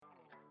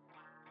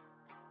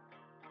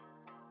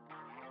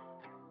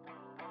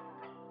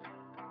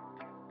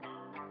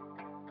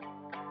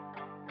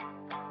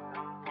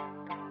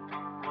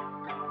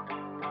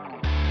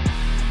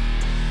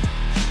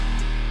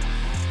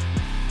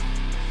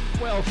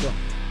Welcome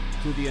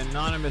to the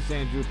Anonymous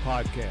Andrew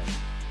podcast.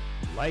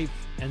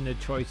 Life and the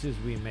choices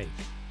we make,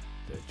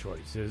 the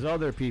choices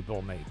other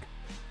people make.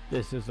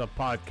 This is a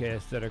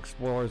podcast that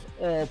explores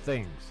all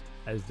things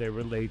as they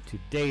relate to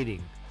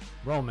dating,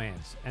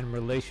 romance, and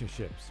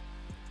relationships.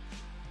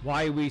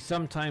 Why we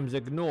sometimes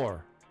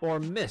ignore or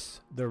miss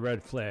the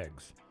red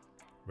flags.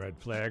 Red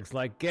flags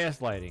like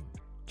gaslighting,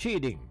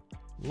 cheating,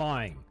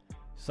 lying,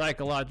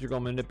 psychological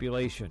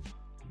manipulation,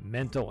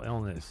 mental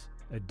illness,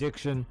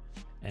 addiction,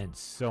 and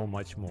so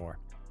much more.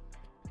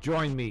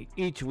 Join me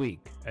each week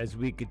as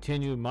we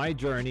continue my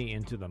journey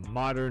into the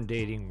modern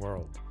dating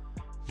world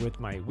with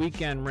my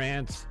weekend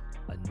rants,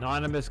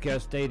 anonymous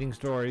guest dating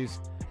stories,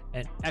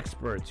 and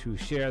experts who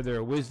share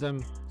their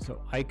wisdom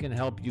so I can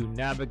help you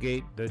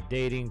navigate the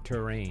dating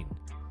terrain.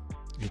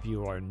 If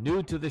you are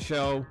new to the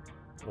show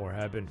or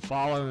have been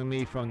following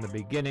me from the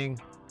beginning,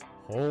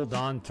 hold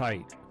on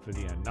tight for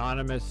the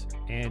Anonymous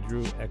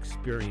Andrew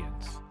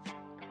experience.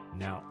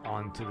 Now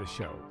on to the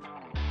show.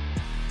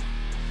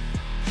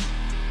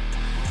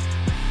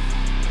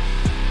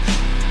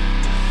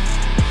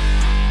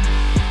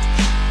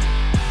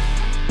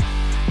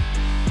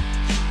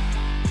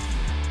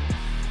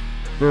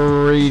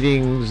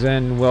 Greetings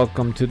and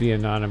welcome to the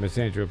Anonymous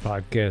Andrew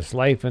podcast,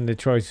 Life and the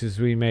Choices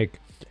We Make.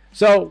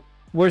 So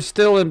we're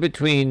still in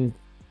between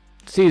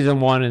season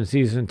 1 and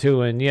season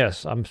 2, and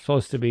yes, I'm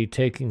supposed to be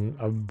taking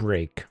a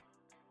break,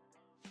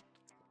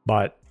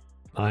 but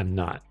I'm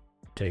not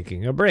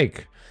taking a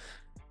break.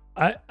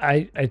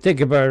 I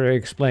think if I were to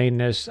explain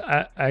this,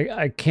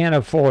 I can't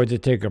afford to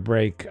take a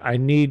break. I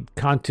need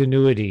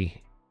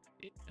continuity.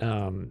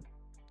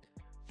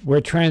 We're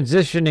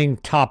transitioning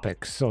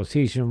topics. So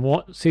season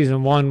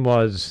one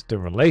was the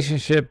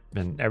relationship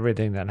and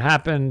everything that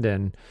happened,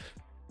 and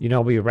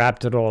we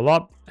wrapped it all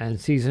up.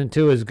 And season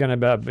 2 is going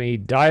to be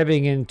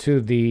diving into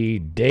the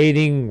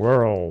dating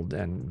world.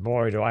 And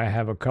boy, do I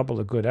have a couple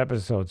of good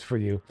episodes for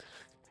you.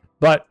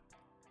 But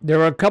there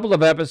were a couple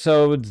of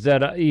episodes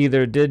that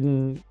either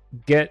didn't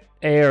get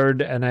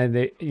aired, and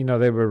they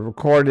were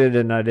recorded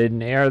and I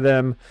didn't air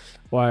them,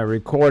 or I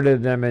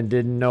recorded them and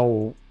didn't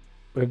know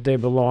if they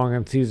belong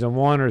in season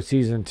 1 or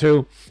season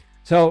 2.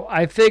 So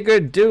I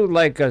figured do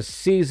like a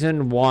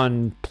season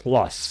 1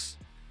 plus.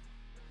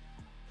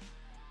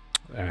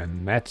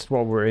 And that's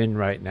what we're in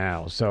right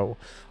now. So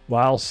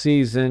while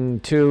season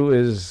 2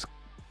 is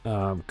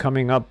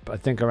coming up, I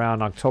think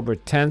around October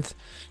 10th,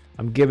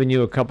 I'm giving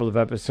you a couple of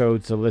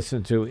episodes to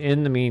listen to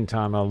in the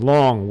meantime,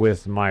 along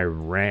with my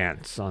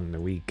rants on the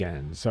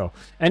weekend. So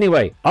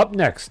anyway, up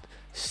next,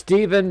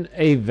 Men-Steve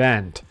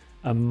Avent-A,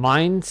 a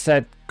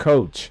mindset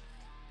coach.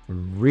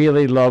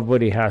 Really love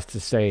what he has to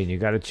say, and you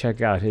got to check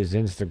out his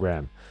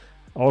Instagram.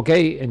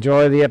 Okay,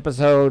 enjoy the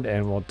episode,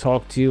 and we'll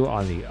talk to you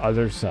on the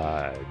other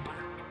side.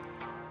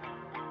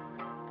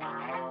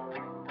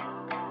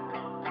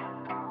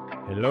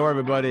 Hello,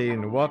 everybody,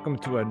 and welcome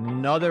to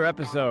another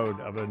episode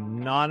of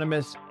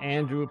Anonymous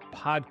Andrew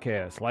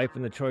Podcast, Life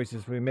and the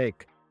Choices We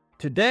Make.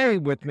 Today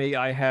with me,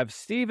 I have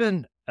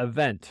Men-Steve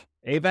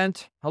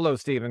Avent-A. Hello,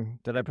 Stephen.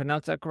 Did I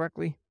pronounce that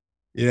correctly?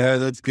 Yeah,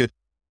 that's good.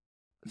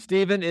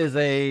 Stephen is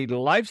a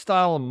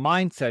lifestyle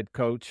mindset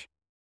coach.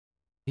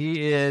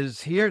 He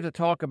is here to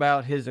talk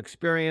about his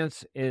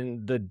experience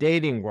in the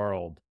dating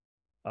world.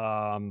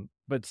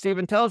 But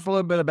Stephen, tell us a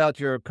little bit about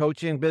your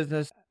coaching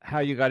business, how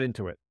you got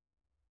into it.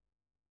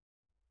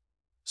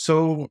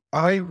 So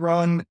I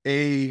run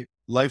a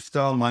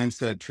lifestyle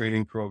mindset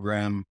training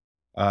program,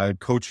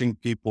 coaching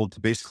people to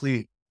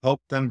basically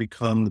help them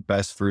become the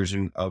best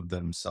version of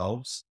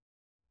themselves.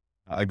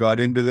 I got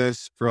into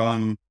this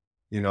from,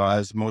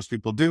 as most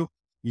people do,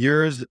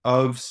 years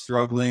of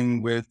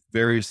struggling with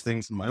various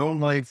things in my own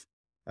life,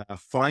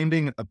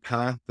 finding a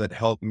path that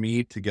helped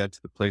me to get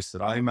to the place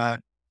that I'm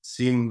at,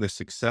 seeing the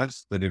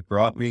success that it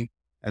brought me,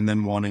 and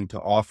then wanting to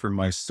offer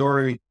my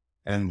story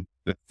and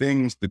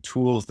the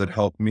tools that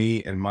help me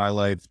in my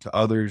life to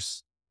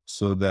others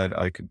so that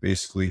I could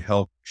basically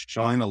help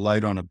shine a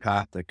light on a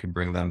path that can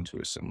bring them to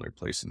a similar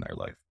place in their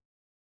life.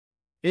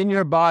 In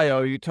your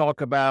bio, you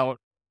talk about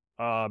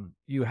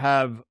you've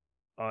had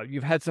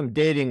some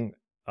dating,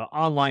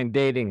 online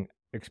dating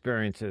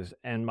experiences,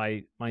 and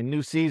my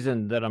new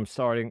season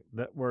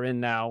that we're in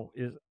now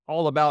is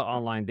all about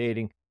online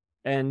dating,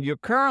 and you're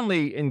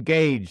currently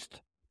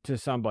engaged to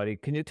somebody.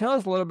 Can you tell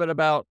us a little bit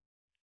about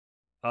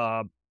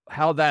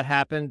how that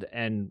happened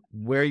and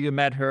where you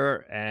met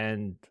her?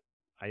 And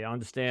I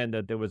understand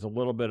that there was a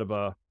little bit of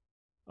a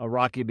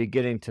rocky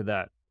beginning to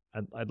that.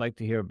 I'd like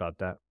to hear about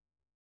that.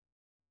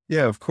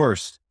 Yeah, of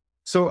course.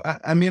 So,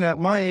 I mean, at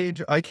my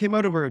age, I came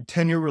out of a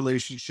 10-year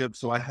relationship,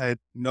 so I had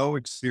no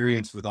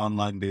experience with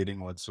online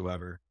dating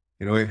whatsoever.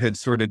 It had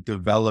sort of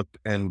developed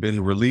and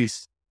been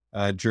released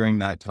during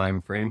that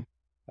time frame.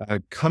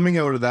 Coming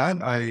out of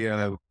that,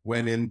 I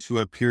went into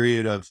a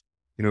period of,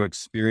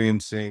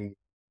 experimenting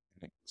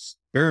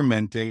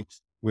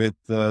with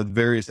the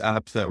various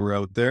apps that were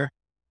out there,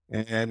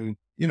 and,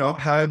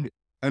 had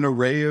an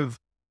array of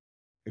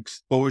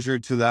exposure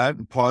to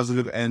that,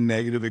 positive and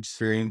negative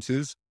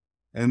experiences.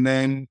 And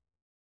then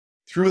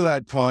through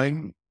that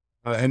time,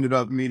 I ended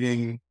up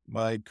meeting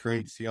my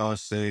current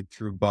fiance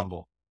through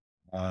Bumble.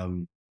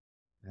 Um,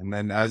 and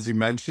then, as you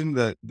mentioned,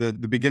 the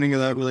beginning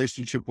of that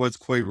relationship was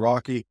quite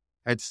rocky.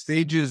 At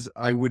stages,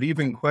 I would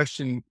even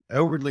question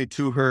outwardly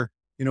to her,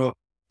 you know,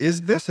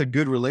 is this a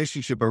good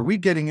relationship? Are we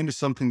getting into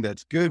something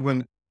that's good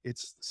when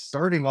it's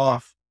starting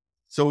off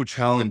so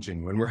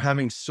challenging, when we're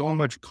having so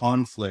much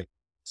conflict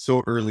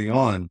so early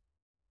on?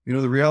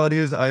 The reality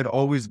is I had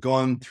always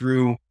gone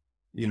through,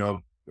 you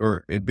know,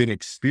 or had been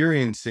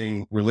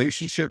experiencing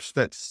relationships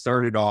that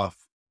started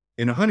off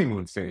in a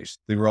honeymoon phase.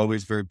 They were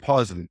always very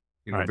positive,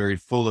 Right. very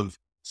full of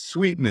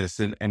sweetness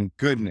and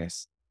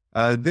goodness.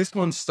 This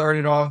one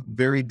started off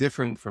very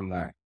different from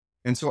that.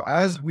 And so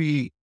as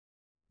we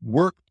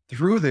worked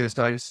through this,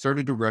 I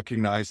started to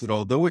recognize that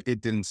although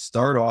it didn't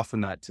start off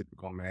in that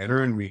typical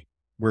manner and we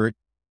were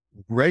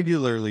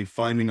regularly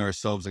finding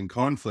ourselves in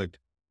conflict,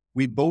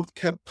 we both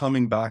kept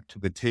coming back to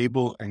the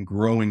table and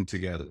growing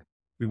together.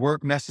 We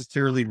weren't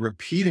necessarily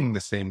repeating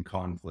the same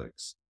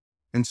conflicts.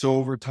 And so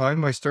over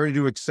time, I started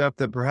to accept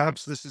that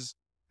perhaps this is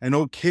an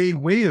okay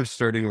way of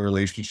starting a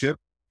relationship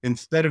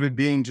instead of it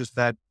being just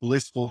that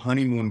blissful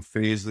honeymoon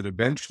phase that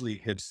eventually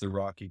hits the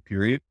rocky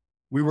period.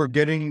 We were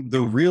getting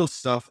the real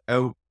stuff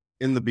out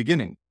in the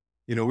beginning.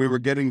 We were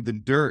getting the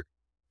dirt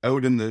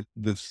out in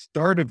the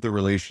start of the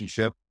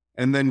relationship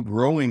and then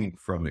growing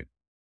from it.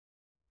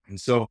 And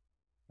so,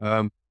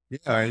 yeah,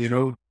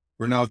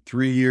 we're now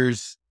 3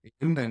 years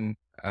in and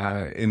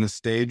in a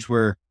stage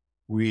where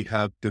we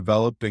have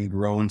developed and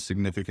grown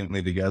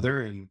significantly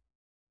together. And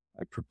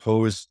I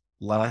proposed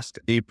last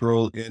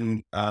April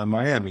in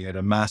Miami at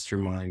a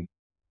mastermind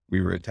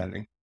we were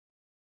attending.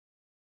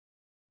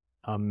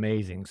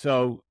 Amazing.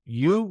 So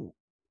you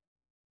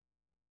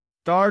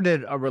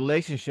started a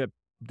relationship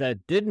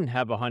that didn't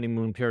have a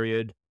honeymoon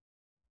period,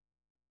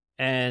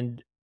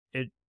 and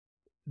it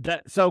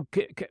that so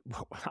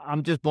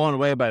I'm just blown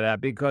away by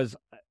that because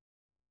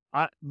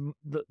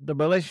the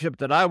relationship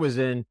that I was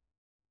in,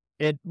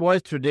 it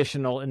was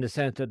traditional in the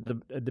sense that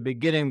at the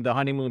beginning the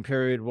honeymoon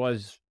period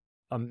was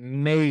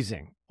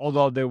amazing,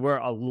 although there were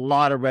a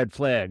lot of red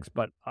flags.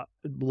 But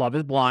love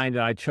is blind,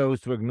 and I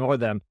chose to ignore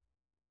them.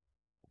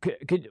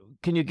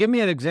 Can you give me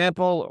an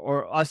example,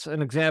 or us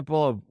an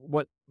example, of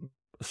what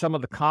some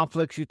of the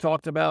conflicts you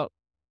talked about?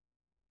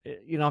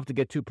 You don't have to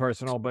get too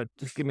personal, but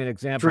just give me an For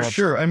example of.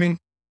 sure. I mean,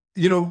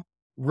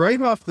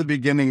 right off the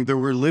beginning, there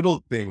were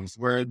little things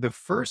where the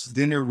first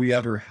dinner we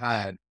ever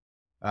had,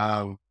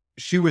 uh,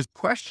 she was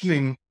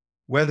questioning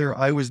whether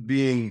I was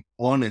being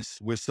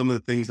honest with some of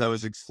the things I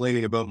was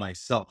explaining about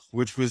myself,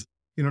 which was,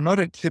 not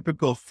a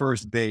typical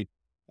first date.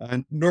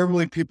 And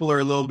normally people are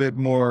a little bit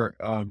more,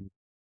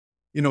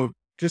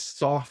 just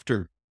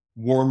softer,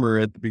 warmer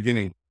at the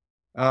beginning.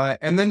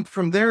 And then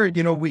from there,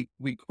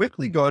 we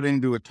quickly got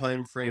into a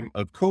time frame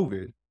of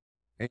COVID.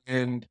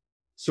 And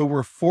so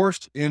we're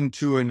forced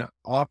into an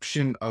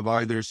option of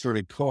either sort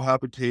of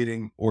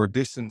cohabitating or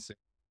distancing.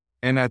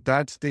 And at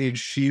that stage,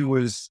 she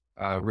was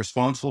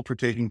responsible for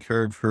taking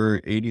care of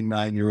her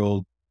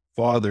 89-year-old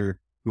father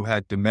who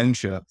had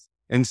dementia.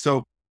 And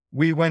so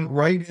we went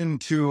right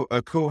into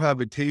a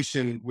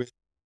cohabitation with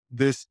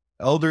this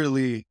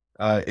elderly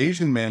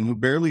Asian man who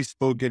barely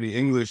spoke any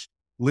English,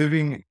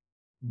 living,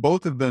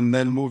 both of them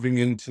then moving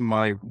into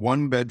my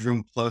 1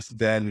 bedroom plus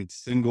den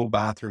single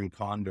bathroom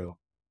condo.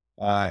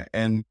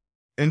 And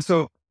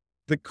so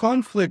the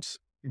conflicts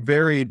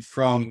varied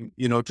from,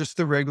 just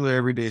the regular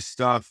everyday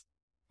stuff.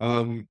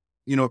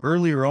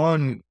 Earlier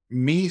on,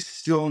 me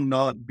still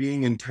not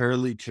being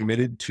entirely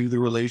committed to the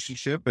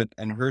relationship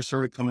and her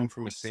sort of coming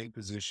from a same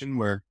position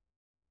where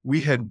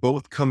we had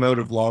both come out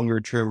of longer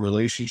term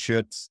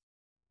relationships.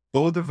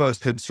 Both of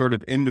us had sort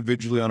of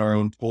individually on our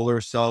own told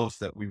ourselves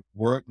that we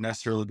weren't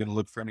necessarily going to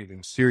look for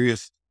anything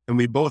serious. And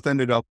we both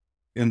ended up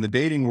in the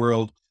dating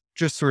world,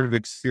 just sort of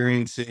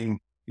experiencing,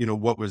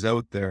 what was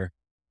out there.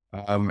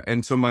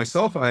 And so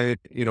myself,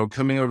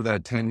 coming out of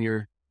that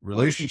 10-year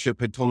relationship,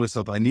 had told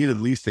myself I need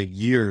at least a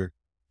year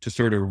to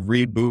sort of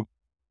reboot.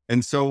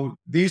 And so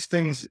these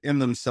things in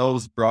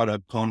themselves brought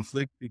up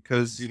conflict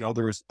because,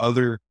 there was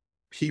other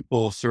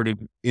people sort of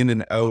in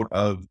and out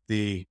of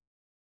the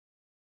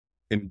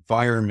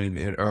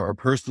environment or our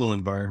personal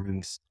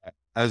environments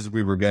as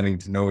we were getting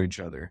to know each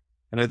other.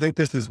 And I think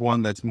this is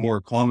one that's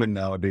more common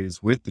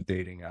nowadays with the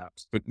dating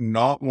apps, but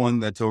not one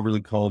that's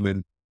overly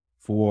common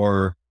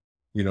for,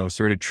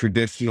 sort of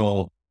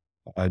traditional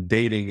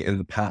dating in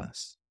the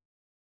past.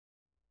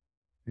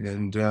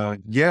 And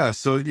yeah,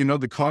 so,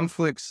 the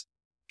conflicts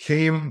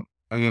came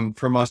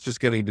from us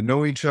just getting to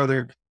know each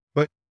other.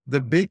 But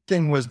the big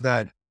thing was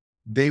that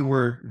they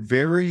were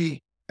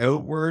very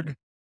outward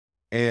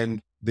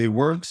and they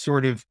weren't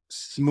sort of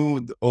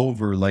smoothed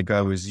over like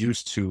I was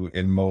used to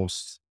in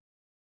most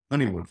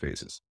honeymoon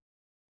phases.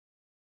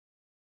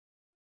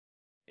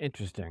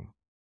 Interesting.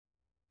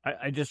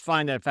 I just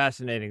find that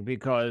fascinating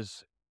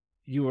because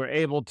you were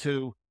able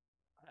to,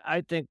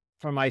 I think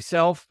for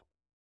myself,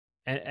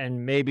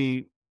 and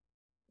maybe,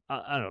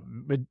 I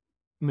don't know,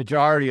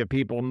 majority of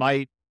people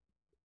might,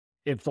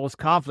 if those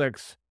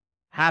conflicts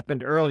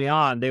happened early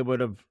on, they would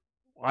have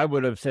I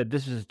would have said,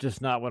 this is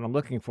just not what I'm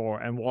looking for,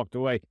 and walked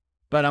away.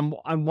 But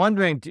I'm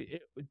wondering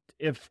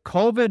if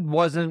COVID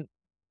wasn't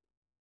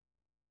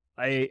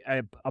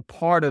a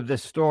part of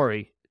this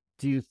story,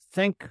 do you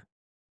think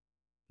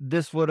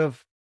this would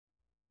have,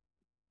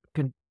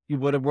 you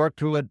would have worked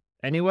through it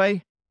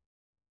anyway?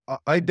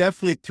 I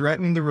definitely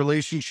threatened the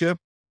relationship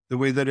the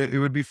way that it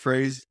would be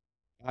phrased.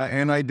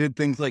 And I did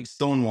things like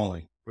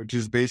stonewalling, which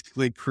is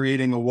basically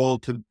creating a wall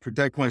to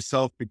protect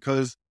myself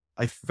because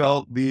I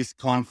felt these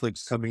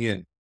conflicts coming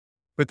in.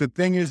 But the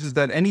thing is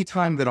that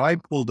anytime that I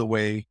pulled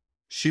away,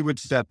 she would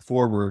step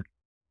forward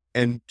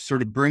and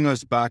sort of bring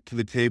us back to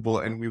the table,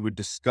 and we would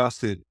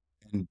discuss it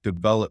and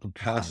develop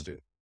past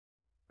it.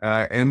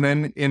 And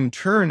then in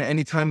turn,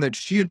 anytime that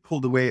she had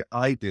pulled away,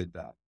 I did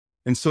that.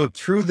 And so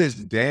through this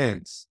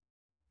dance,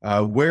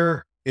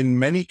 where in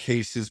many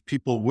cases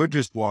people would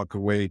just walk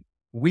away,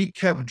 we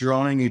kept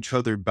drawing each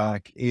other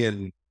back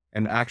in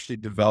and actually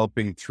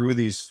developing through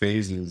these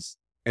phases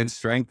and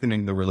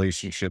strengthening the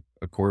relationship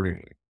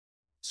accordingly.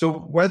 So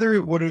whether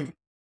it would have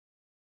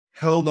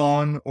held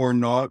on or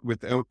not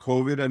without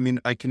COVID, I mean,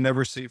 I can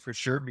never say for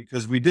sure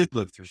because we did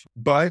live through,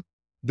 but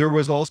there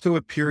was also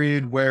a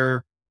period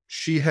where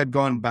she had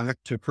gone back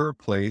to her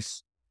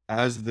place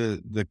as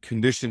the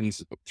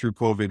conditions through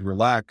COVID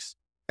relaxed,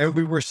 and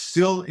we were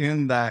still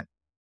in that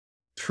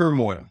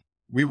turmoil.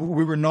 We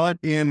were not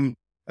in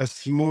a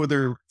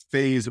smoother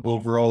phase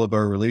overall of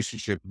our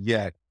relationship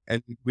yet,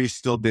 and we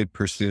still did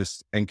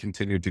persist and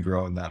continued to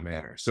grow in that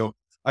manner. So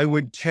I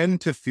would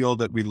tend to feel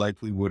that we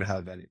likely would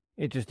have any.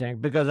 Interesting,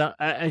 because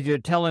as you're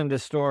telling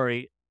this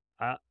story,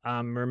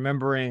 I'm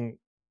remembering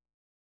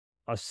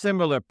a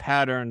similar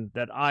pattern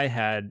that I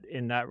had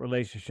in that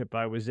relationship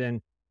I was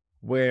in,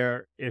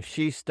 where if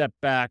she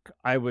stepped back,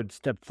 I would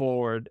step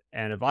forward,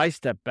 and if I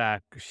stepped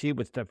back, she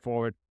would step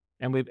forward,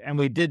 and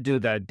we did do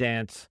that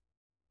dance.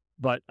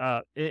 But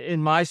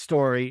in my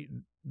story,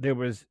 there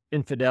was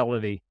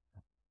infidelity.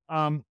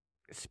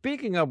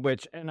 Speaking of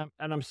which, and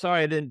I'm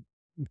sorry I didn't,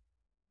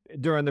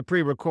 during the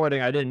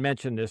pre-recording, I didn't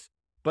mention this,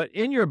 but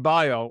in your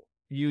bio,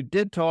 you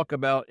did talk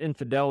about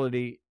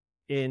infidelity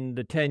in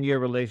the 10-year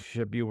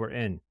relationship you were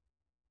in.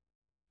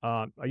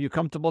 Are you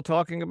comfortable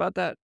talking about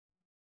that?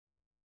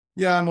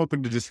 Yeah, I'm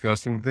open to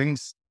discussing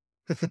things.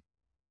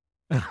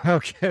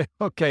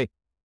 Okay.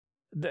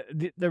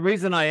 The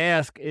reason I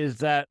ask is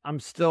that I'm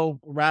still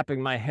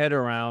wrapping my head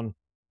around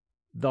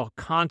the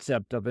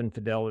concept of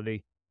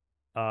infidelity.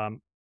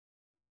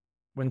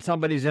 When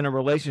somebody's in a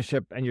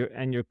relationship and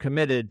you're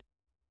committed,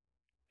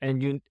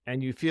 and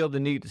you feel the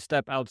need to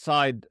step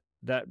outside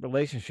that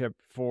relationship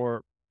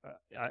for,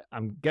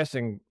 I'm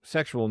guessing,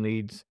 sexual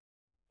needs,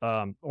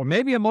 or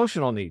maybe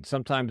emotional needs.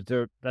 Sometimes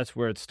that's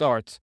where it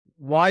starts.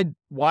 Why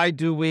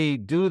do we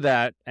do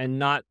that and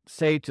not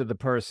say to the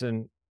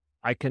person,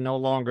 I can no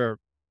longer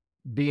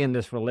be in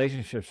this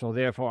relationship, so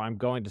therefore I'm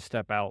going to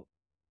step out?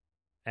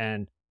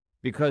 And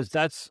because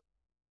that's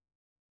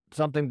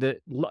something that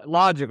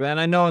logically, and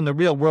I know in the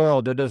real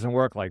world it doesn't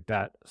work like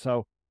that.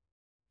 So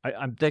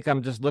I think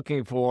I'm just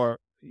looking for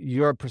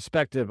your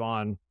perspective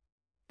on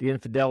the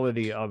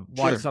infidelity of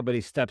why somebody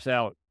steps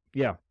out.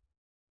 Yeah.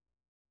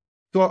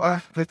 So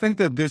I think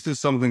that this is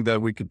something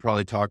that we could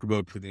probably talk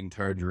about for the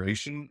entire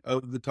duration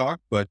of the talk,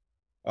 but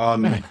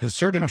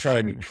sort of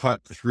try to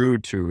cut through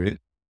to it.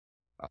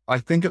 I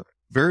think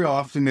very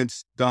often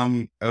it's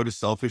done out of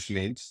selfish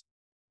needs.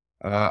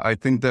 I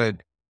think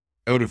that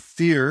out of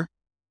fear,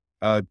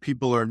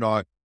 people are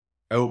not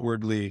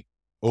outwardly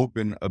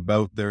open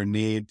about their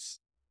needs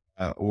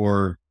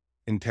or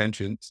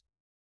intentions.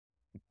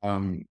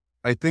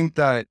 I think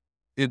that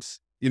it's,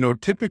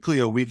 typically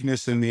a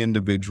weakness in the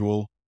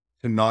individual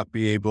to not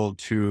be able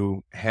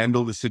to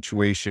handle the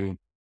situation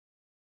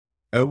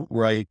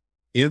outright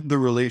in the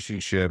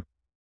relationship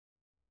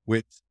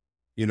with,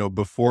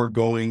 before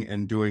going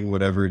and doing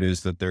whatever it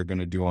is that they're going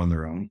to do on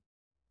their own.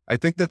 I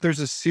think that there's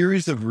a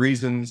series of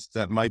reasons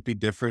that might be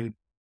different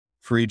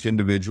for each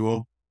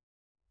individual.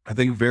 I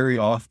think very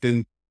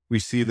often we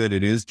see that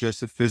it is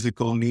just a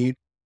physical need.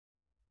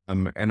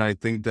 And I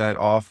think that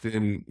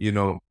often,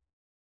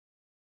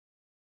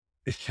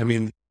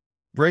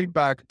 right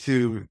back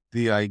to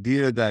the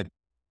idea that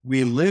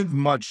we live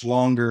much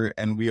longer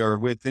and we are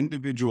with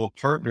individual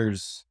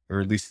partners, or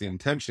at least the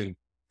intention,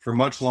 for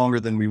much longer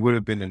than we would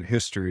have been in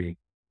history.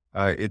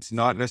 It's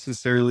not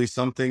necessarily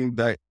something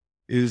that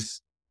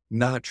is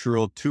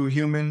natural to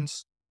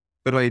humans,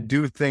 but I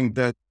do think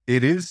that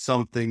it is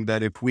something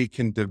that if we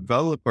can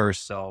develop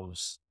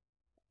ourselves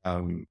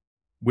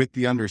with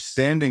the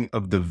understanding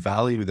of the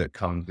value that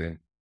comes in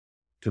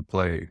to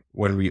play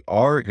when we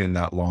are in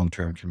that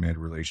long-term committed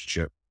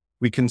relationship,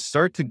 we can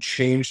start to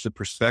change the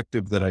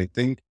perspective that I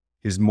think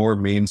is more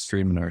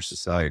mainstream in our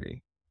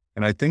society.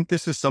 And I think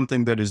this is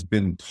something that has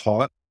been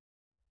taught,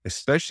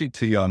 especially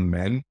to young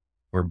men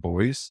or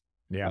boys,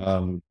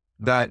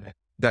 that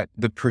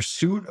the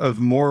pursuit of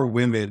more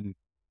women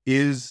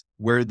is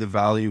where the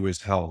value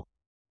is held.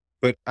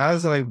 But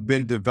as I've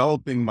been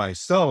developing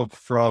myself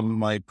from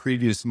my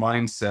previous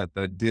mindset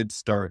that did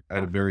start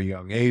at a very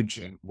young age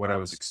and what I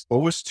was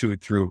exposed to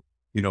through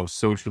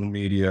social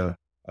media,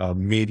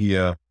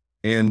 media,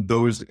 and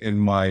those in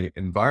my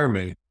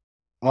environment,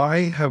 I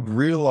have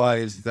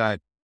realized that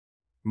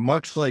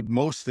much like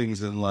most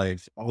things in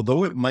life,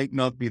 although it might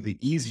not be the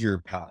easier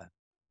path,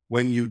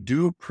 when you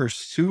do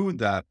pursue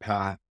that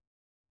path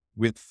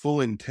with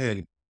full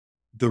intent,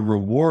 the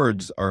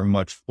rewards are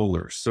much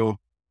fuller. So,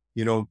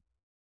 you know,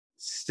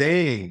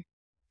 staying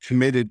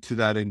committed to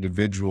that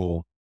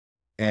individual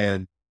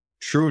and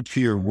true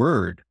to your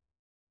word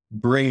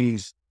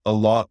brings a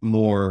lot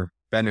more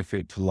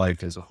benefit to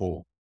life as a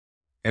whole.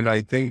 And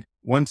I think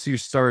once you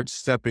start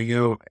stepping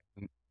out,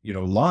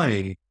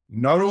 lying,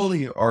 not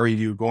only are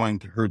you going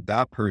to hurt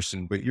that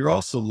person, but you're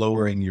also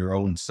lowering your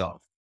own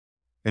self.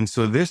 And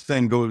so this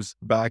then goes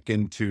back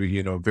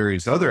into,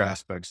 various other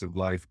aspects of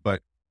life.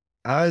 But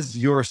as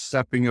you're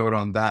stepping out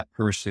on that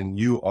person,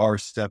 you are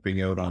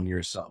stepping out on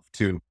yourself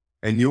too.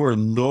 And you are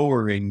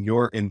lowering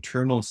your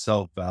internal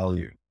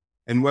self-value.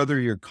 And whether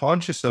you're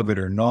conscious of it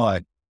or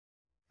not,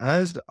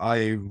 as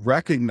I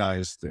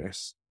recognize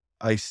this,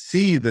 I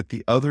see that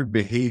the other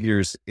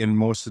behaviors in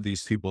most of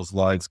these people's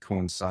lives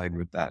coincide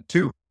with that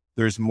too.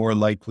 There's more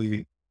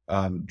likely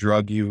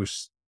drug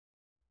use,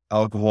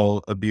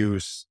 alcohol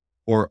abuse,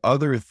 or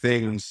other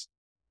things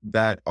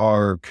that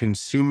are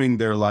consuming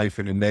their life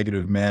in a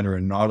negative manner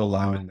and not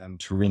allowing them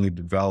to really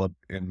develop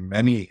in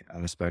many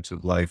aspects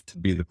of life to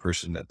be the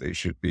person that they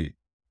should be.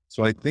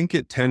 So I think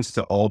it tends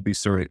to all be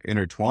sort of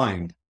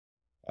intertwined.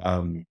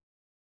 And,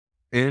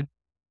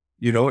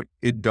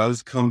 it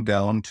does come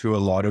down to a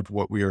lot of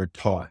what we are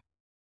taught.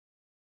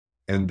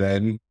 And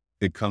then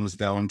it comes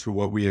down to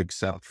what we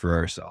accept for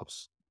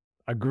ourselves.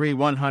 Agree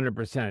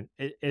 100%.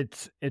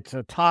 It's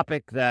a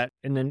topic that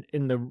in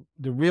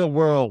the real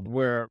world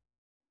where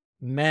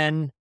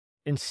men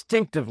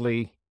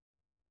instinctively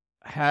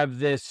have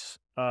this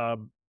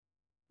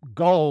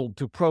goal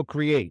to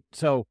procreate.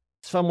 So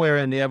somewhere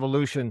in the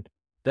evolution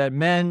that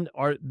men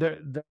are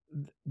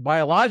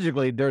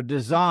biologically they're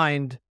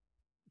designed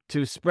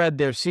to spread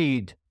their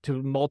seed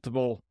to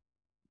multiple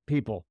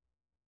people.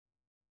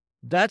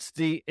 That's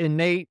the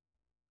innate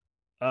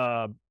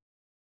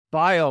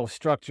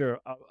biostructure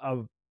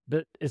of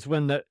it's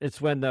when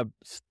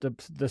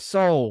the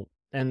soul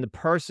and the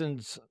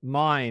person's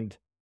mind,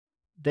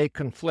 they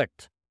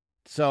conflict.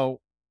 So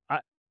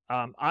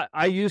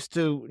I used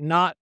to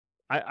not,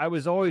 I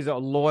was always a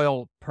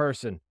loyal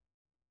person.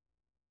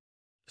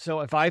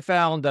 So if I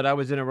found that I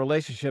was in a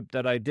relationship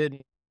that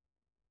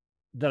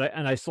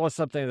and I saw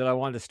something that I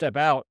wanted to step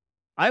out,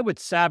 I would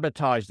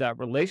sabotage that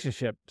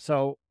relationship.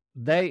 So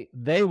they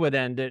would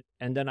end it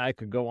and then I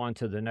could go on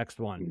to the next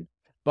one.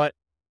 But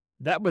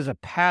that was a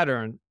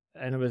pattern,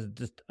 and it was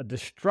just a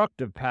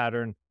destructive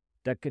pattern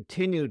that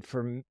continued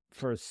for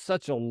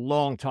such a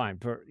long time,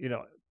 for,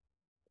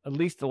 at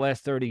least the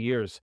last 30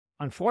 years.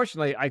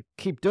 Unfortunately, I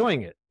keep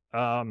doing it,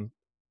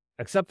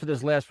 except for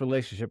this last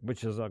relationship,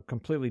 which is a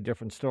completely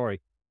different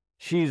story.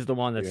 She's the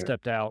one that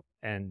stepped out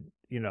and,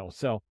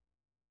 so,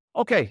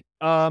 okay.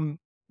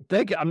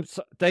 Thank you.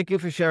 Thank you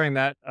for sharing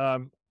that.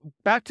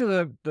 Back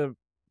to the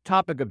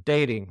topic of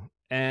dating,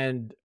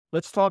 and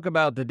let's talk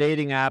about the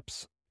dating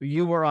apps.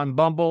 You were on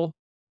Bumble.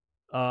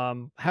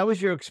 How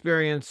was your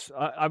experience?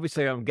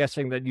 Obviously, I'm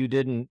guessing that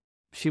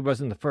she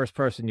wasn't the first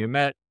person you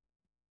met.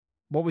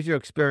 What was your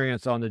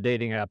experience on the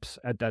dating apps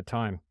at that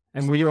time?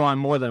 And were you on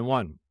more than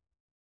one?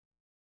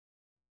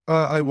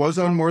 I was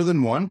on more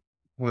than one.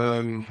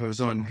 I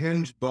was on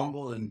Hinge,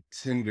 Bumble, and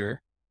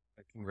Tinder,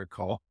 I can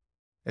recall.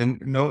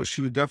 And no,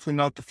 she was definitely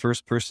not the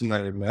first person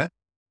that I met,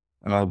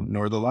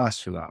 nor the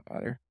last for that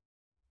matter.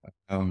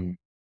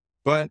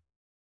 But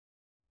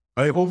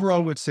I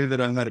overall would say that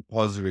I've had a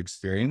positive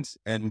experience.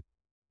 And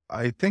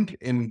I think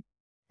in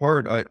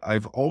part,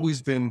 I've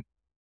always been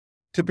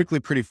typically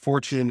pretty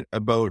fortunate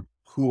about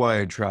who I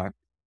attract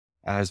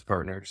as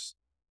partners.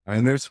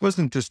 And this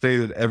wasn't to say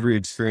that every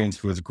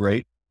experience was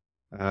great.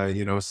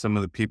 Some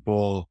of the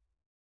people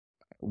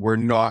were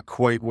not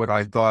quite what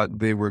I thought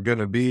they were going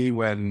to be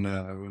when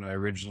I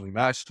originally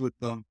matched with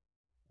them.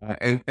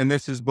 And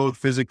this is both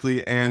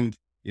physically and,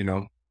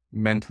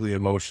 mentally,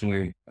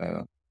 emotionally,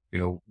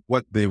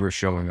 what they were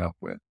showing up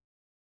with.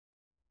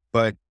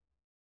 But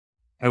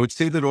I would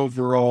say that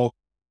overall,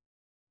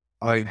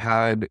 I've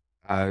had,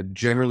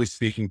 generally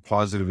speaking,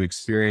 positive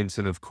experience.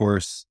 And of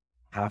course,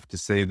 have to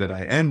say that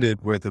I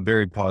ended with a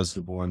very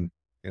positive one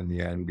in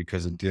the end,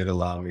 because it did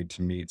allow me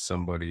to meet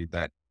somebody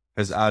that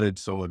has added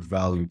so much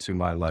value to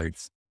my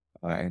life.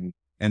 And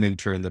in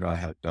turn that I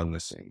have done the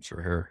same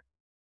for her.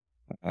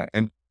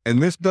 And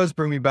this does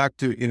bring me back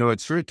to, it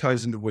sort of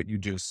ties into what you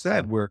just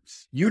said, where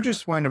you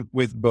just went up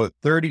with about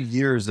 30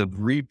 years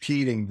of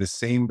repeating the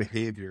same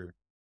behavior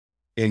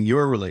in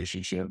your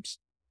relationships,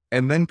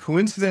 and then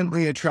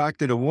coincidentally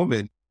attracted a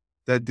woman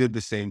that did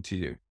the same to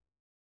you.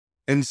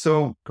 And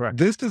so Correct.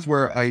 This is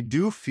where I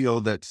do feel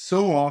that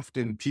so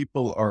often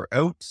people are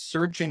out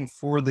searching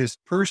for this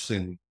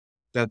person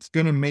that's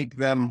going to make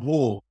them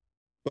whole.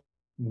 But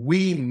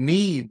we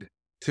need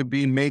to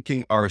be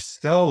making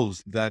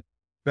ourselves that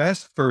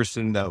best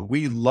person that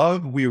we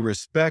love, we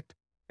respect,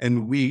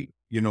 and we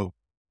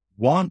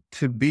want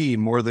to be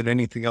more than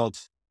anything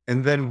else.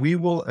 And then we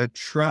will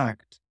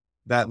attract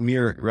that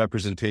mirror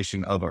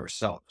representation of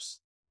ourselves.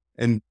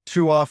 And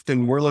too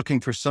often we're looking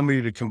for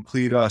somebody to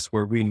complete us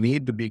where we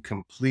need to be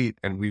complete,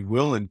 and we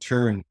will in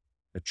turn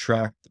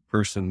attract the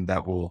person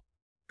that will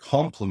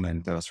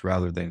complement us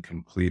rather than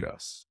complete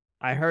us.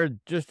 I heard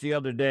just the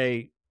other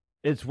day,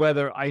 it's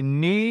whether I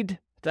need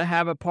to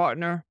have a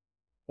partner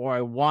or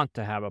I want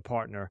to have a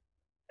partner.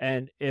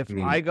 And if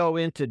I go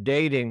into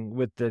dating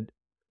with the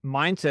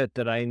mindset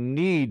that I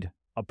need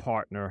a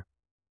partner,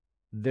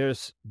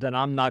 then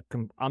I'm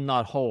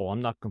not whole.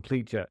 I'm not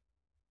complete yet.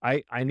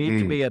 I need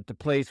to be at the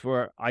place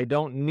where I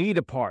don't need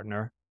a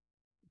partner,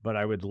 but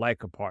I would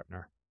like a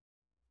partner.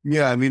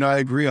 Yeah, I mean, I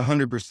agree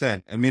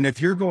 100%. I mean, if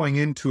you're going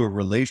into a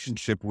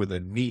relationship with a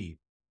need,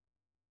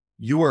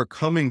 you are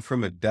coming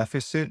from a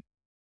deficit.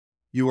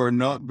 You are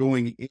not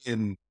going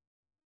in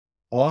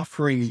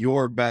offering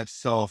your best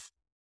self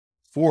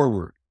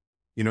forward.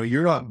 You know,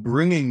 you're not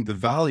bringing the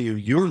value.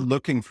 You're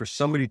looking for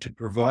somebody to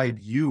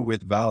provide you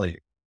with value.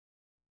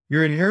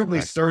 You're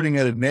inherently starting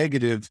at a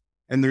negative,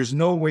 and there's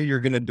no way you're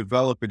going to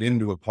develop it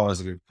into a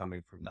positive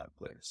coming from that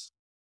place.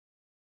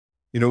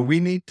 You know, we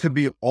need to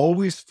be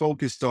always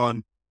focused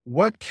on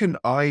what can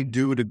I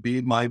do to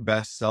be my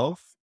best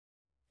self?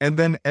 And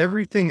then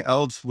everything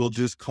else will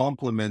just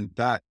complement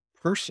that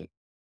person.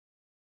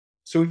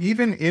 So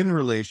even in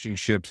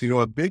relationships, you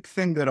know, a big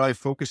thing that I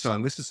focus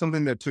on, this is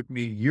something that took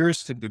me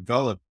years to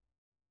develop,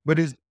 but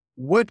is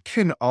what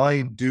can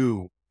I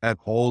do at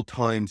all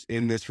times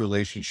in this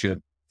relationship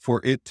for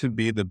it to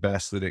be the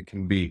best that it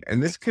can be?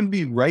 And this can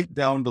be right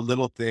down to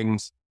little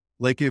things.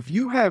 Like if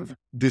you have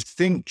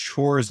distinct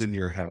chores in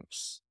your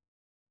house,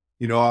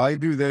 you know, I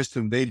do this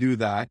and they do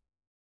that.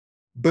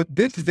 But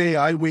this day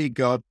I wake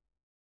up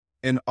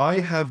and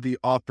I have the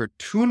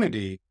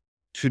opportunity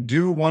to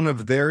do one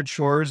of their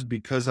chores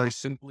because I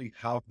simply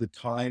have the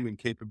time and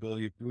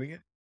capability of doing it.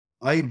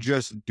 I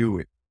just do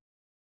it.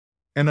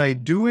 And I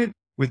do it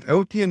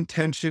without the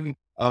intention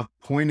of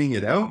pointing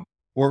it out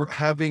or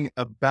having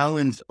a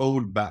balance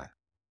owed back.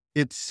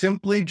 It's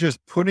simply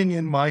just putting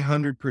in my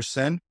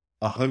 100%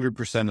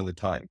 of the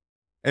time.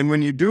 And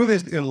when you do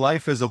this in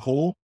life as a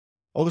whole,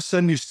 all of a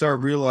sudden you start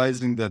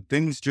realizing that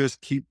things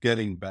just keep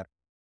getting better.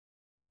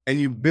 And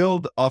you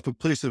build off a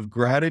place of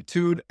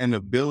gratitude and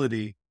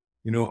ability,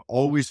 you know,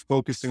 always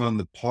focusing on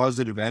the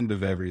positive end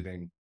of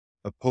everything,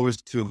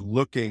 opposed to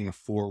looking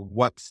for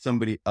what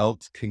somebody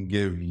else can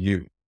give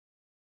you.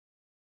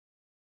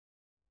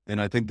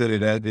 And I think that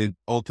it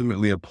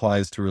ultimately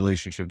applies to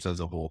relationships as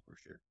a whole for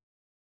sure.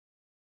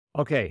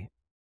 Okay.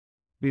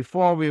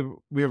 Before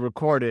we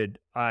recorded,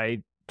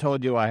 I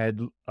told you I had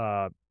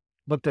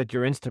looked at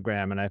your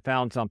Instagram and I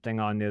found something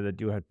on there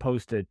that you had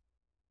posted.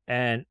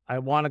 And I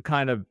want to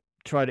kind of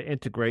try to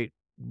integrate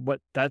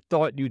what that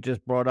thought you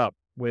just brought up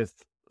with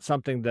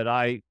something that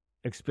I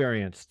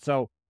experienced.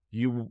 So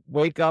you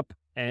wake up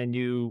and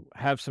you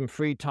have some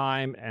free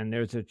time and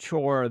there's a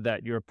chore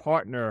that your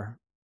partner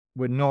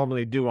would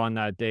normally do on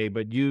that day,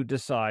 but you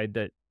decide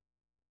that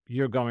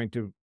you're going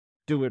to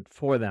do it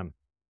for them.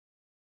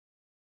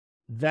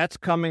 That's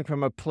coming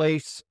from a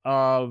place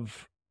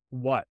of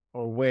what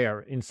or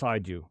where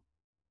inside you?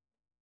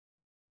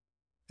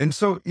 And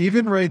so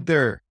even right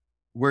there,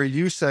 where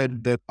you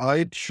said that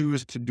I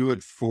choose to do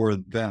it for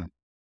them,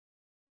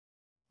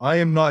 I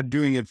am not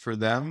doing it for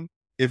them.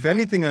 If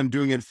anything, I'm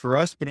doing it for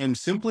us, but I'm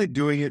simply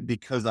doing it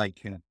because I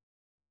can.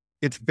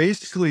 It's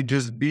basically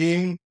just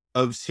being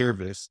of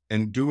service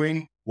and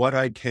doing what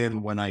I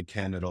can when I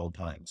can at all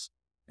times.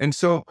 And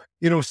so,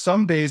 you know,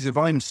 some days if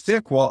I'm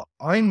sick, well,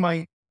 I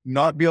might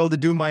not be able to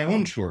do my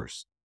own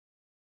chores,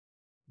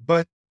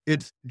 but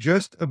it's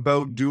just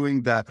about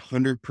doing that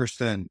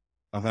 100%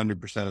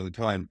 of the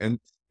time.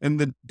 And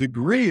the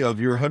degree of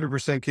your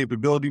 100%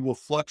 capability will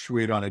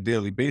fluctuate on a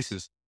daily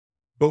basis.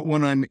 But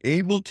when I'm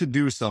able to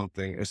do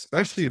something,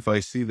 especially if I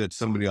see that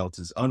somebody else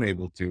is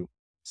unable to,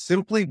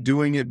 simply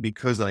doing it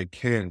because I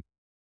can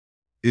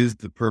is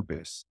the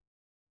purpose,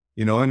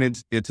 you know,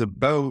 and it's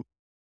about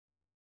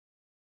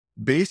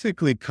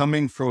basically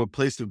coming from a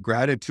place of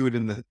gratitude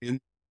in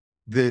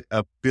the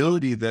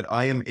ability that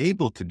I am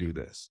able to do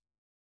this.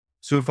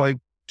 So if I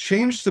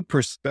change the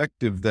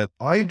perspective that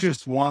I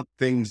just want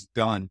things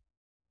done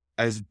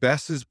as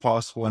best as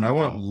possible, and I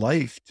want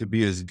life to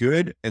be as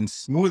good and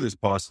smooth as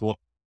possible,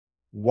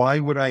 why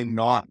would I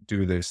not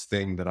do this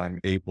thing that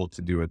I'm able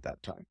to do at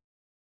that time?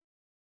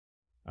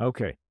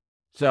 Okay.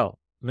 So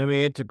let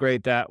me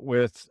integrate that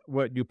with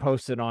what you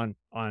posted on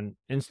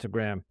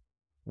Instagram,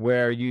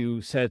 where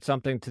you said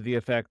something to the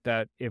effect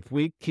that if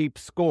we keep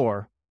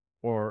score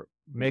or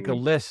make a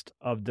list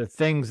of the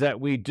things that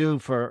we do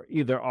for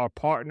either our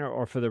partner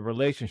or for the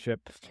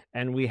relationship,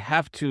 and we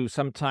have to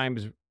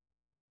sometimes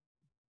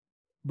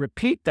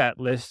repeat that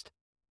list.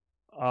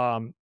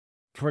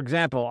 For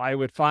example, I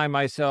would find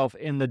myself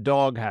in the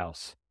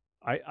doghouse.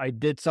 I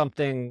did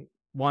something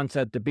once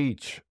at the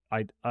beach.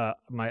 I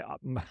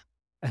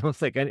don't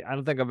think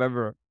I've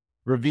ever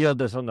revealed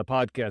this on the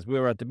podcast. We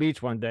were at the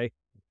beach one day,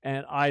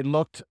 and I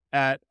looked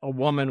at a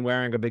woman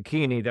wearing a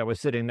bikini that was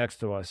sitting next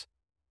to us,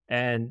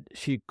 and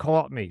she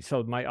caught me.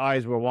 So my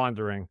eyes were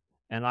wandering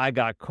and I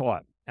got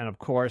caught. And of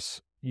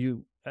course,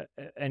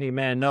 any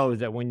man knows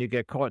that when you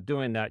get caught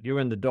doing that, you're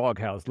in the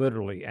doghouse,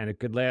 literally, and it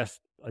could last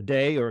a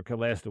day or it could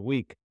last a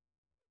week.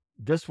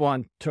 This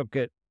one took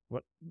it,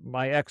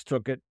 my ex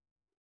took it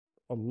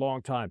a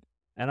long time.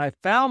 And I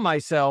found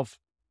myself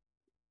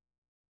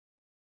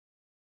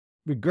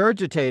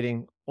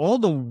regurgitating all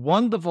the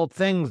wonderful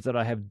things that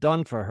I have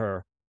done for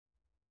her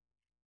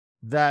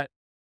that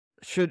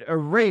should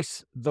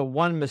erase the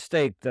one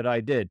mistake that I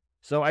did.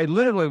 So I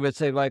literally would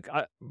say, like,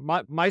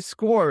 my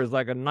score is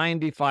like a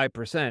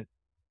 95%,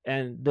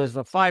 and there's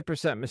a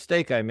 5%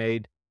 mistake I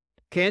made.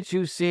 Can't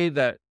you see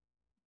that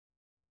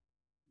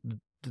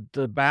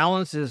the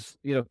balance is,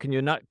 can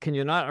you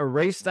not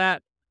erase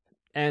that?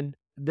 And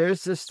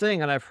there's this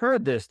thing, and I've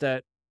heard this,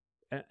 that,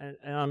 and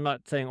I'm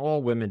not saying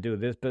all women do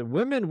this, but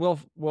women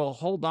will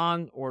hold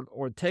on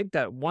or take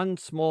that one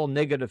small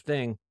negative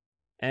thing,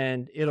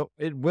 and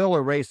it will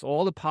erase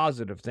all the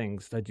positive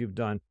things that you've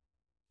done.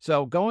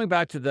 So going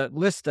back to that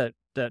list that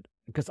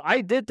because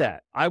I did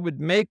that, I would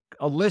make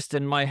a list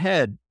in my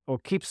head or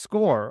keep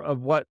score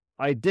of what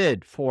I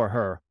did for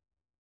her,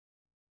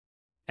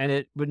 and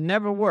it would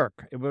never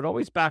work. It would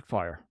always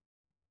backfire.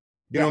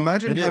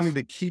 Imagine having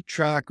to keep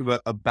track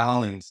of a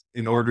balance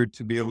in order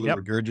to be able to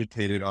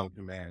regurgitate it on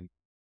command.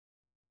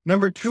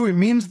 Number two, it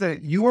means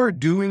that you are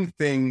doing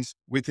things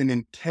with an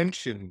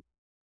intention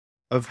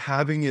of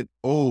having it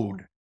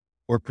owed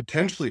or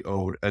potentially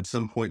owed at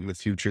some point in the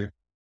future,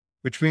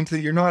 which means that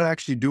you're not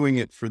actually doing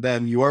it for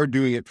them. You are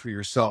doing it for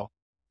yourself.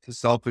 It's a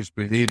selfish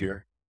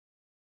behavior.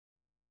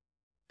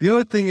 The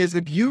other thing is,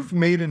 if you've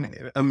made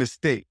a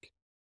mistake,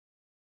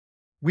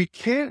 we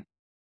can't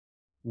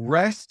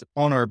rest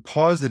on our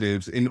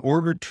positives in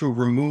order to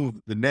remove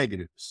the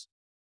negatives.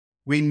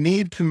 We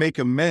need to make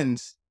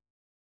amends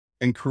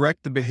and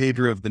correct the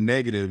behavior of the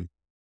negative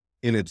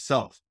in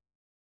itself.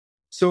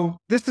 So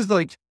this is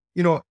like,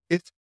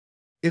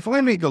 if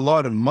I make a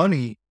lot of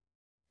money,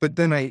 but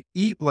then I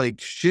eat like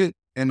shit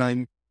and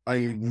I'm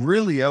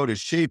really out of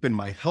shape and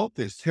my health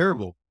is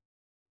terrible,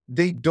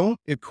 they don't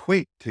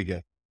equate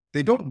together.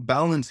 They don't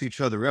balance each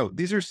other out.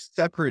 These are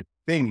separate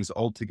things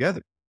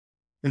altogether.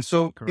 And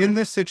so in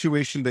this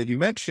situation that you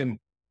mentioned,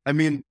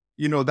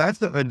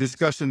 that's a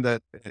discussion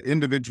that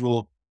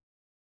individual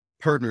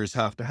partners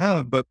have to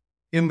have. But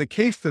in the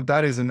case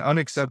that is an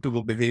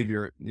unacceptable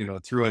behavior,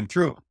 through and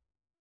through,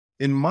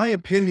 in my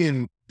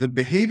opinion, the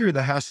behavior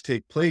that has to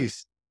take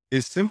place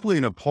is simply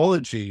an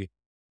apology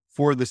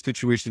for the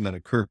situation that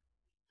occurred.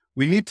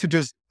 We need to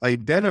just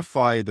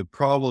identify the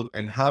problem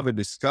and have a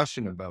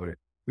discussion about it.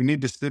 We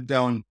need to sit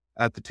down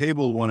at the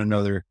table with one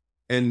another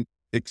and,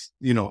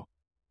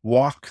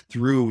 walk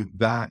through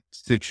that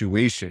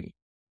situation.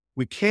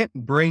 We can't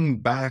bring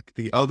back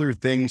the other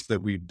things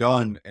that we've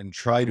done and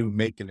try to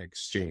make an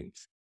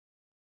exchange.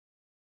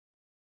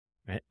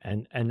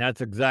 And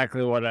that's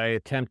exactly what I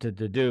attempted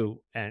to do.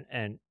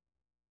 And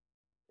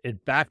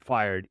it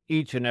backfired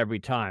each and every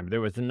time.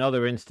 There was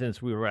another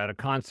instance, we were at a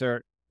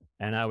concert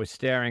and I was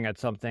staring at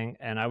something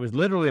and I was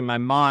literally in my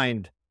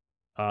mind,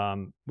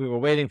 we were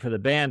waiting for the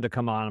band to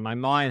come on and my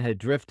mind had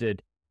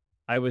drifted.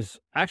 I was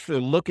actually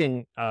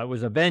looking, it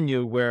was a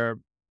venue where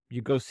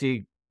you go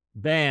see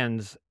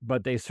bands,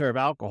 but they serve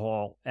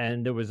alcohol.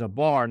 And there was a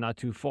bar not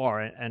too far.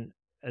 And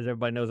as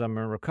everybody knows, I'm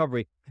in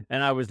recovery.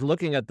 And I was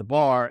looking at the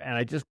bar and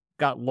I just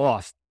got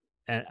lost.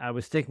 And I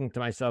was thinking to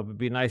myself, it'd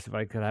be nice if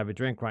I could have a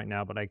drink right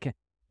now, but I can't.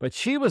 But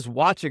she was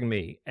watching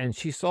me and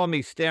she saw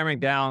me staring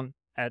down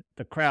at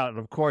the crowd. And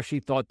of course, she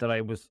thought that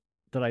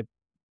I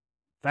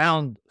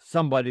found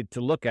somebody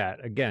to look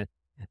at again.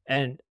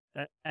 And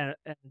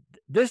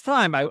this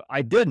time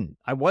I didn't.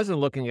 I wasn't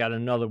looking at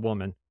another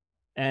woman.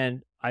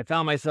 And I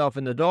found myself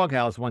in the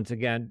doghouse once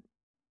again.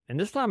 And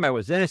this time I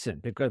was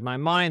innocent because my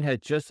mind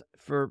had just,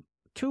 for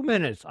 2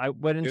 minutes, I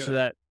went into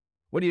that.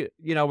 What do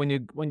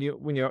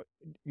when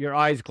your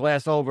eyes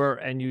glass over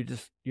and you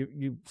just,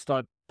 you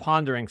start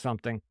pondering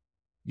something,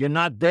 you're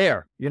not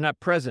there, you're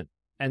not present.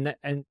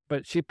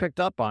 But she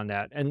picked up on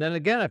that. And then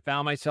again, I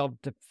found myself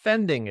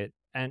defending it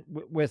and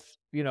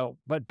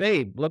but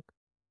babe, look,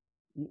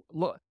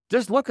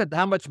 just look at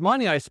how much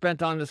money I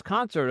spent on this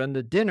concert and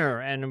the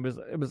dinner. And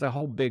it was a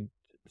whole big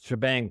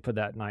shebang for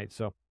that night.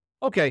 So,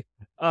 okay.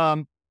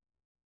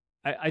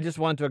 I just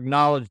wanted to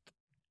acknowledge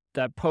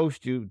that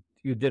post you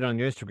did on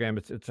your Instagram.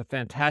 It's a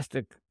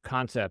fantastic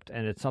concept,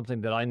 and it's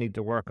something that I need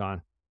to work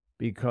on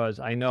because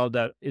I know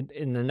that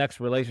in the next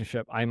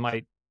relationship, I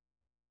might,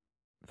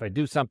 if I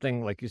do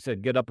something, like you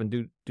said, get up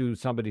and do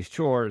somebody's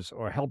chores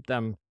or help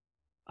them,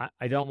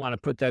 I don't want to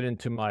put that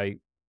into my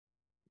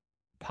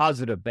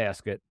positive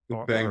basket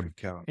or bank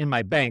account. In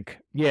my bank.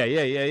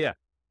 Yeah.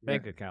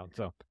 Bank account.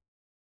 So.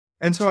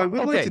 And so I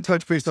would like to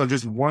touch base on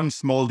just one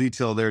small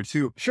detail there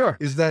too. Sure.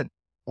 Is that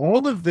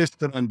all of this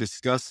that I'm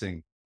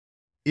discussing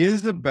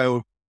is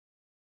about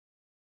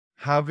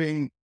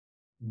having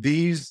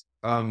these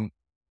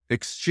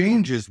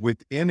exchanges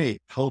within a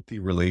healthy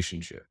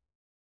relationship.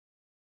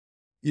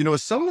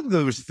 Some of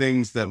those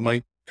things that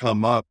might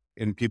come up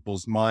in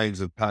people's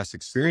minds of past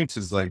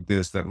experiences like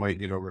this that might,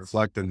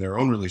 reflect in their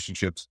own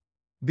relationships,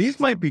 these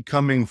might be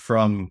coming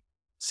from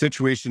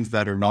situations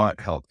that are not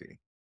healthy.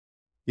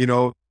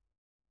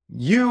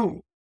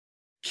 You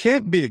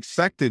can't be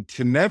expected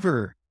to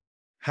never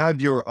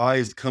have your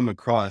eyes come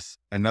across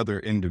another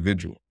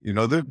individual.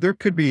 There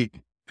could be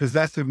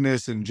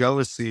possessiveness and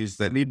jealousies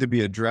that need to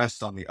be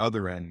addressed on the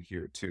other end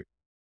here too.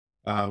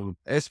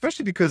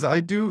 Especially because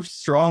I do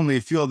strongly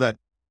feel that,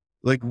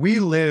 like, we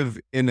live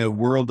in a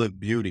world of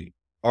beauty.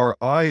 Our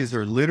eyes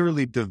are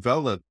literally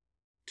developed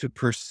to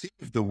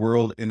perceive the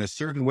world in a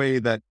certain way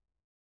that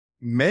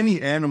many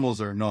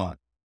animals are not.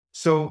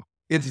 So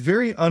it's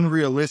very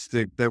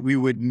unrealistic that we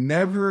would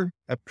never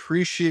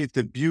appreciate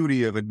the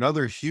beauty of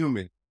another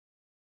human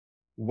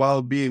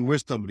while being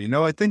with somebody.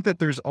 Now, I think that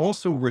there's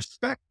also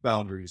respect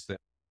boundaries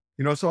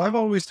there. So I've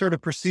always sort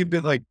of perceived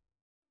it like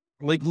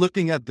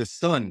looking at the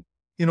sun,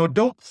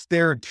 don't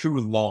stare too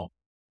long,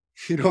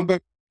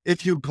 but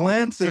if you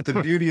glance at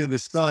the beauty of the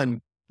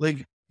sun,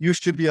 like, you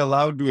should be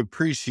allowed to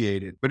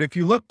appreciate it. But if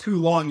you look too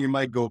long, you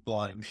might go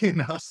blind,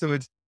 so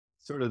it's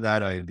sort of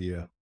that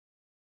idea.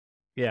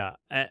 Yeah.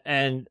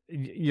 And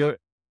you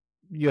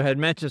had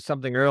mentioned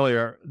something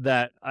earlier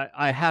that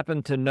I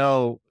happen to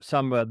know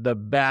some of the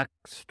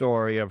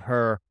backstory of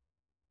her,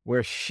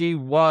 where she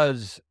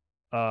was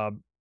I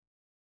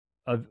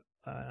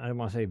don't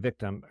want to say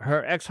victim.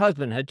 Her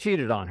ex-husband had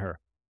cheated on her.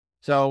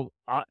 So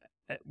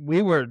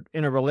we were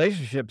in a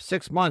relationship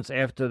 6 months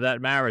after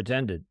that marriage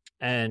ended.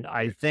 And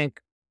I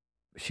think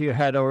she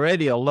had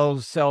already a low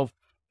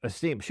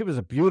self-esteem. She was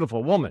a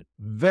beautiful woman,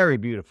 very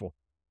beautiful.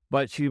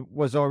 But she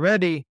was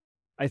already,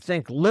 I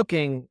think,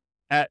 looking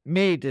at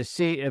me to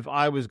see if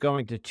I was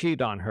going to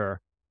cheat on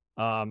her.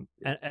 And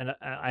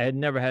I had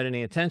never had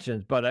any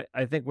intentions. But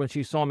I think when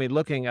she saw me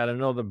looking at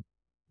another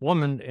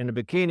woman in a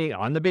bikini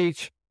on the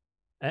beach,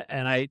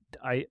 and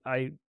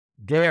I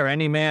dare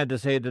any man to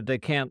say that they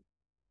can't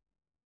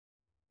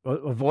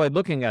avoid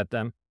looking at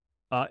them.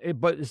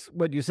 But it's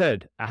what you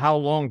said, how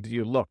long do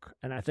you look?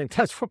 And I think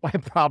that's what my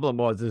problem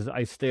was, is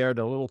I stared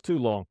a little too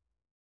long.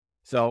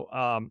 So,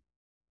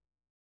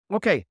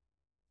 okay.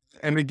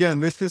 And again,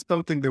 this is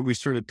something that we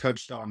sort of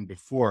touched on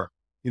before.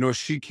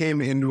 She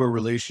came into a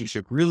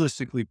relationship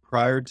realistically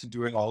prior to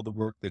doing all the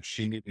work that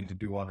she needed to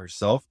do on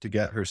herself to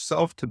get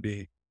herself to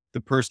be the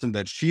person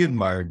that she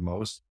admired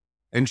most.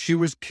 And she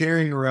was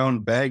carrying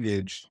around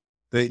baggage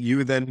that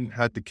you then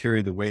had to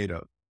carry the weight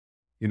of,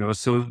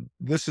 so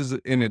this is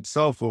in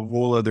itself a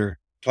whole other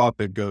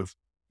topic of,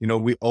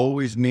 we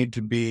always need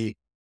to be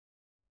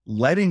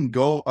letting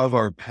go of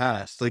our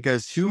past. Like,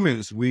 as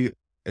humans,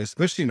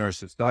 especially in our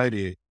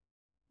society,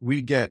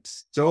 we get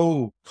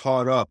so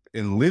caught up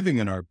in living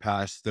in our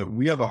past that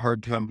we have a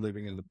hard time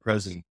living in the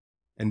present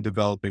and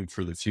developing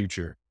for the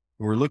future.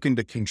 We're looking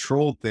to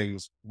control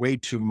things way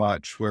too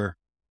much, where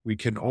we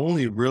can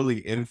only really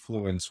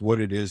influence what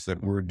it is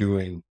that we're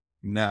doing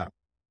now.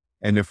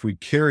 And if we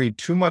carry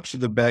too much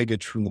of the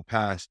baggage from the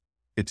past,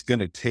 it's going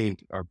to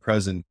taint our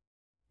present,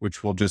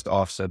 which will just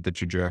offset the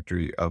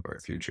trajectory of our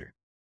future.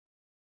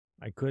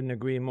 I couldn't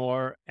agree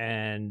more.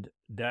 And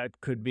that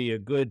could be a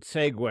good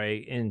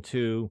segue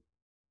into,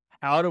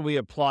 how do we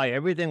apply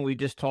everything we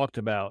just talked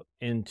about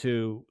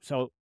into,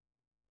 so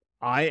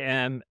I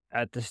am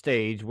at the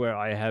stage where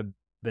I have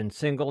been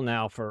single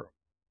now for,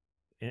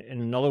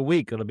 in another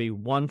week, it'll be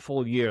 1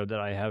 full year that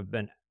I have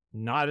been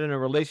not in a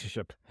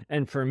relationship.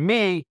 And for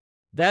me,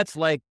 that's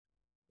like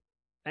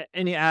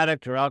any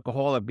addict or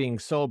alcoholic being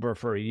sober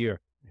for a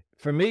year.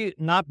 For me,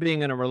 not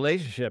being in a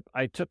relationship,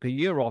 I took a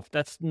year off.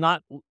 That's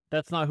not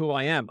who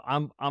I am.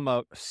 I'm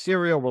a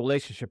serial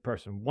relationship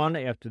person, one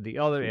after the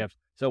other.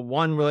 So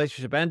one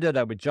relationship ended,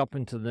 I would jump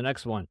into the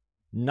next one,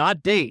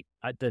 not date.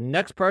 The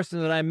next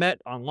person that I met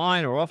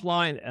online or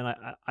offline, and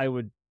I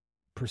would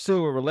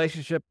pursue a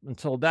relationship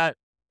until that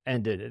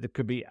ended. It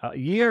could be a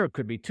year, it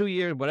could be 2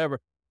 years, whatever.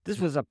 This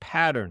was a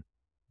pattern.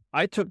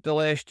 I took the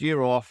last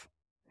year off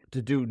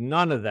to do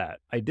none of that.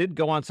 I did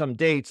go on some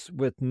dates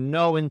with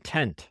no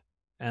intent.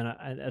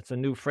 And that's a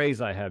new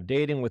phrase I have,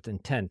 dating with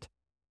intent.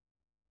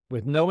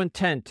 With no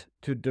intent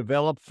to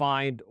develop,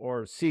 find,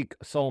 or seek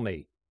a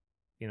soulmate,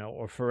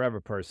 or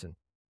forever person.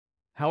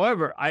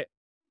 However, I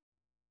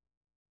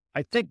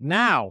think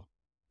now,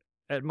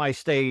 at my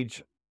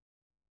stage,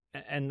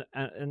 and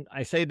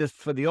I say this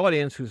for the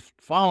audience who's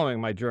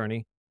following my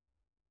journey,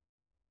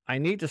 I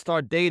need to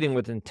start dating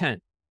with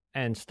intent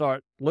and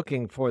start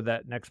looking for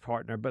that next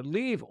partner, but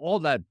leave all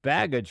that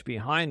baggage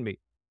behind me.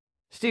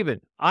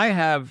 Stephen, I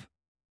have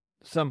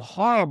some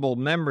horrible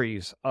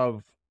memories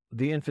of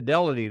the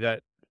infidelity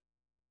that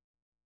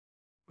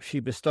she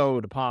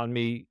bestowed upon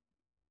me,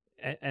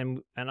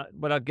 and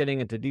without getting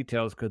into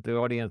details because the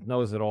audience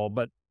knows it all,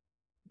 but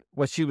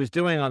what she was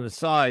doing on the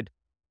side,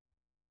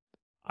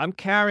 I'm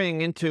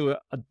carrying into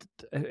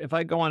if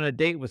I go on a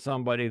date with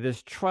somebody,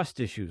 there's trust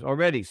issues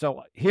already.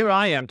 So here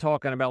I am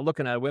talking about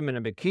looking at women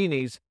in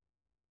bikinis,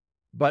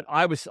 but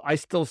I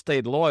still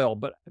stayed loyal.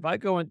 But if I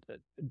go and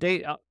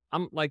date,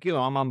 I'm like you,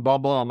 I'm on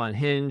Bumble, I'm on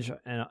Hinge,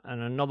 and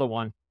another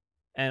one.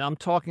 and I'm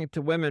talking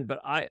to women,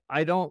 but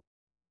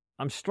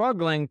I'm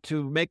struggling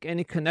to make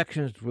any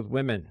connections with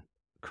women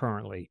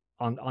currently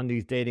on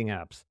these dating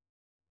apps.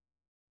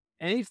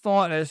 Any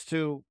thought as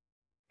to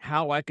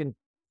how I can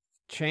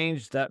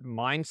change that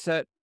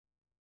mindset,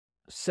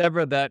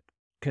 sever that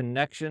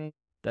connection,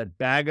 that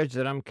baggage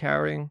that I'm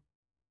carrying?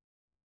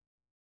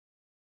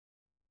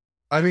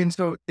 I mean,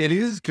 so it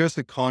is just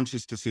a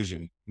conscious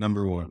decision,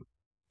 number one.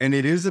 And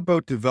it is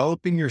about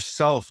developing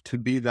yourself to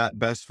be that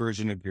best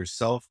version of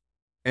yourself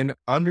and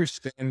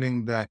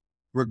understanding that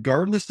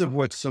regardless of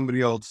what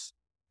somebody else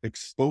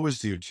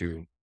exposed you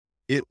to,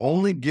 it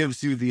only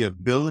gives you the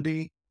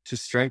ability to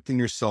strengthen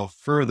yourself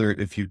further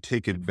if you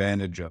take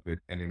advantage of it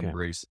and Okay.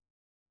 embrace it.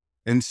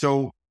 And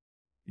so,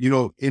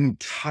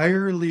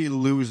 entirely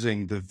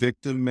losing the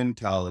victim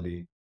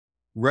mentality,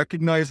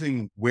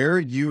 recognizing where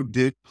you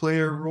did play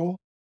a role,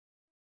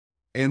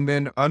 and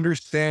then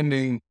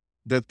understanding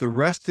that the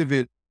rest of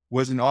it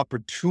was an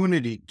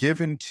opportunity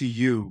given to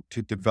you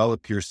to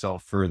develop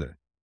yourself further.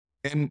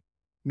 And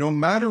no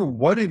matter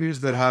what it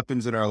is that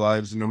happens in our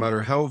lives, and no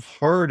matter how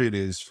hard it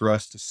is for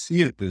us to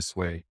see it this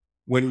way,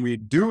 when we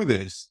do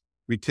this,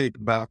 we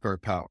take back our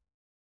power,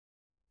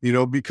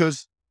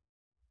 because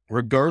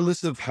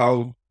regardless of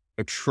how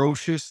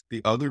atrocious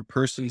the other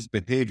person's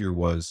behavior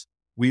was,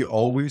 we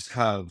always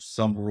have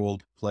some role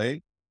to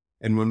play.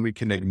 And when we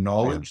can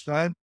acknowledge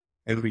that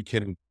and we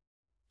can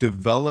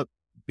develop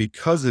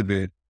because of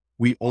it,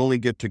 we only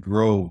get to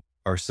grow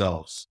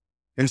ourselves.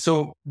 And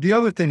so the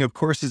other thing, of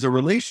course, is a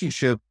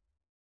relationship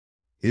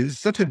is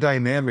such a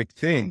dynamic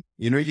thing.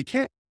 You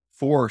can't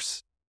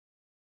force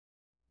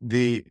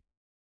the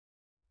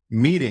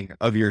meeting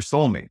of your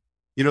soulmate.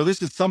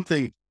 This is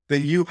something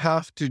that you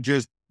have to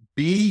just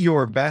be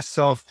your best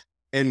self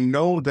and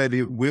know that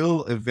it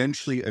will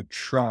eventually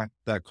attract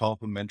that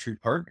complementary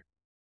partner.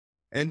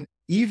 And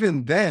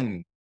even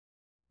then,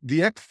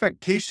 the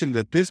expectation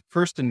that this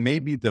person may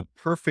be the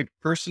perfect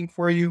person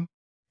for you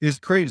is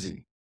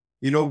crazy.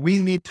 We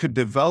need to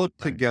develop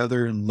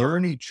together and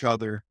learn each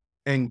other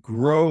and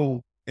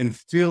grow and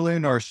fill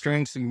in our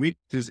strengths and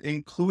weaknesses,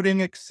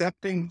 including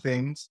accepting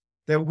things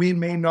that we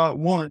may not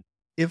want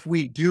if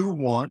we do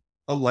want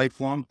a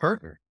lifelong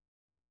partner.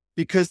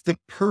 Because the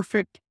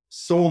perfect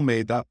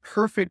soulmate, that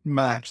perfect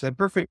match, that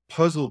perfect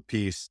puzzle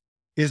piece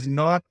is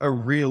not a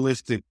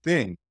realistic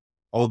thing.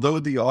 Although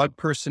the odd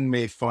person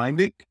may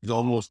find it, there's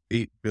almost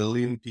 8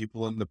 billion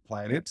people on the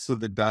planet. So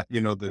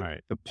the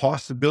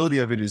possibility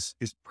of it is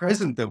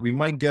present that we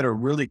might get a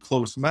really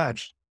close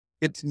match.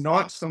 It's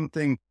not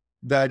something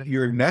that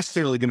you're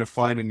necessarily going to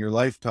find in your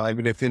lifetime.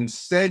 And if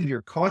instead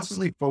you're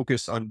constantly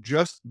focused on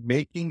just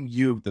making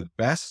you the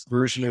best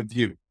version of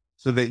you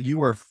so that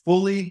you are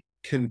fully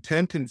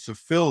content and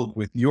fulfilled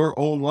with your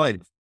own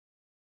life,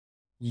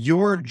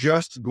 you're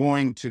just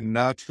going to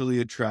naturally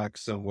attract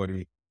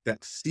somebody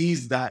that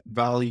sees that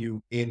value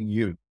in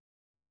you.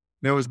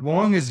 Now, as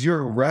long as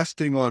you're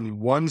resting on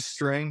one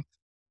strength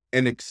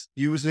and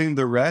excusing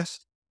the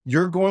rest,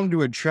 you're going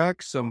to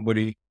attract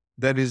somebody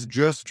that is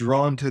just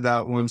drawn to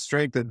that one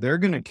strength, that they're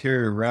going to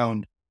carry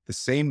around the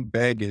same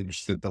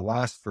baggage that the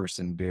last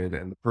person did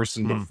and the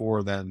person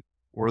before them,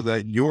 or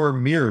that you're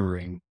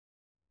mirroring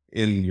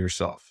in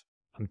yourself.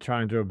 I'm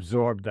trying to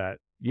absorb that.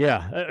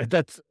 Yeah,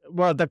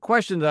 the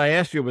question that I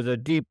asked you was a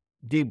deep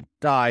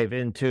dive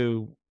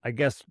into, I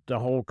guess, the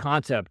whole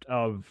concept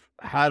of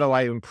how do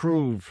I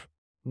improve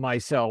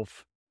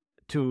myself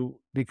to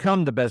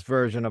become the best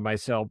version of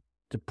myself,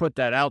 to put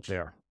that out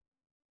there.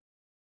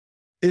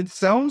 It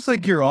sounds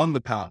like you're on the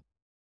path.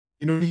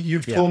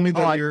 You've told me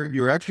that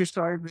you're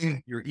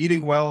exercising, you're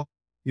eating well.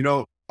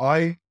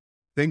 I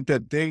think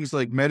that things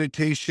like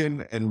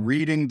meditation and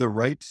reading the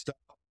right stuff,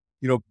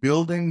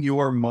 building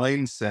your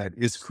mindset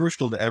is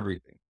crucial to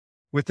everything.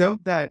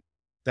 Without that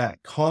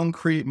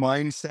concrete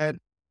mindset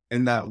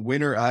and that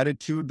winner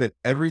attitude that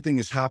everything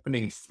is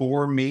happening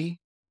for me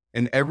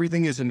and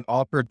everything is an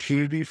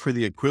opportunity for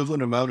the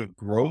equivalent amount of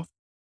growth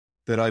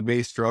that I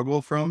may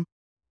struggle from.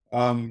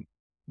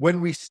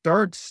 When we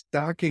start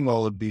stacking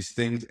all of these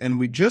things and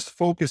we just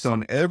focus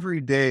on every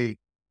day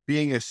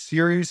being a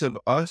series of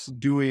us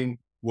doing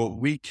what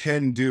we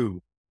can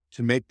do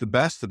to make the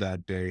best of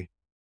that day,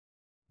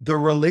 the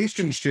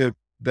relationship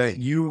that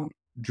you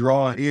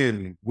draw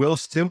in will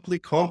simply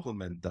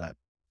complement that.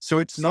 So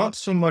it's not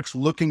so much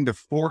looking to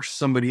force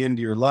somebody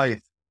into your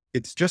life.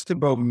 It's just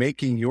about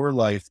making your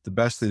life the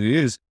best that it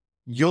is.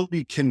 You'll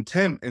be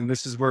content. And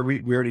this is where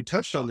we already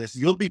touched on this.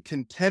 You'll be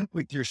content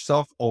with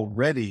yourself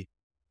already.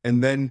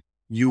 And then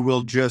you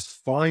will just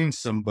find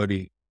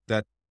somebody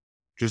that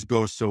just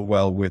goes so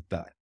well with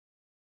that.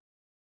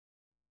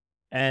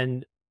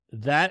 And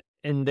that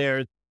in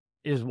there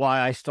is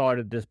why I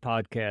started this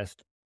podcast,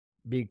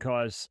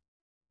 because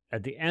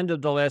at the end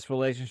of the last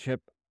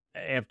relationship,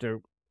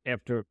 after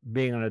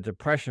being in a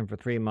depression for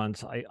 3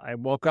 months, I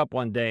woke up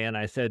one day and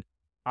I said,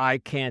 I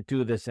can't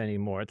do this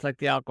anymore. It's like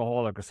the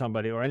alcoholic or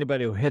somebody or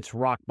anybody who hits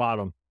rock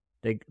bottom.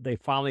 They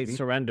finally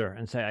surrender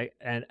and say,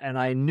 and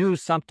I knew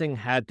something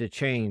had to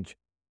change.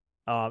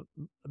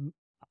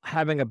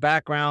 having a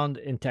background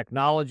in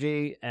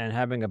technology and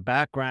having a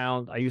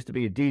background, I used to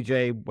be a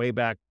DJ way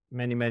back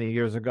many, many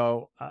years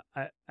ago.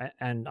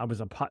 And I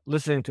was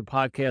listening to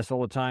podcasts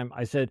all the time.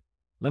 I said,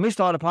 let me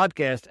start a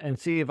podcast and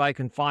see if I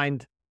can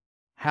find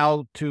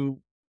how to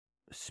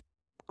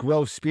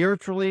grow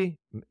spiritually,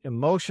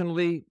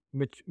 emotionally,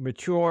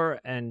 mature,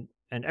 and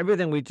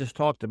everything we just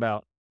talked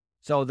about,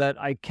 so that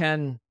I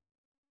can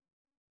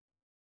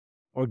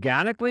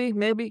organically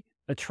maybe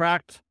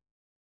attract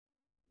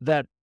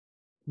that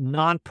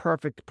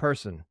non-perfect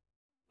person.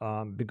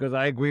 Because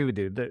I agree with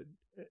you that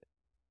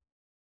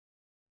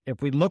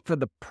if we look for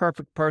the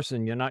perfect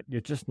person, you're not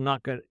going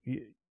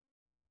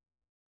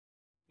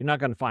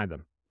to find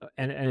them.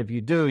 And if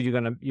you do,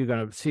 you're going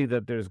to see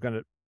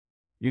that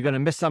you're going to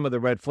miss some of the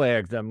red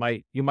flags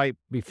that you might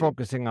be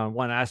focusing on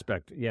one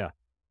aspect. Yeah.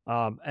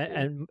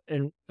 And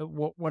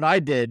what I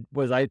did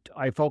was I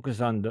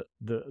focused on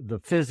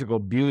the physical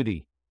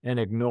beauty and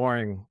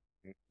ignoring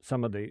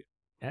some of the,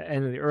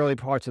 and in the early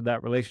parts of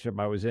that relationship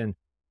I was in,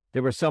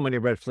 there were so many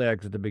red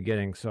flags at the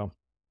beginning. So,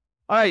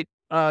 all right,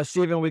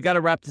 Stephen, we got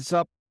to wrap this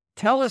up.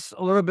 Tell us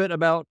a little bit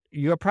about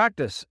your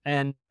practice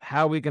and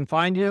how we can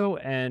find you.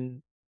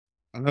 And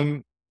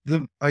I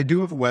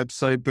do have a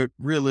website, but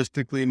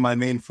realistically, my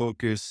main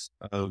focus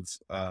of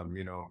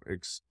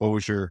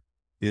exposure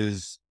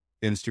is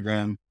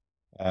Instagram.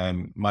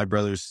 My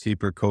brother's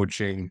Keeper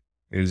Coaching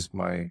is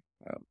my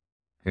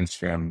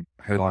Instagram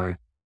headline,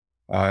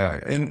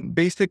 and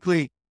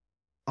basically,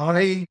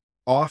 I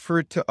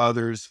offer to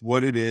others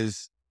what it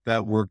is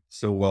that worked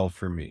so well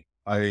for me.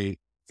 I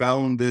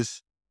found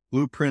this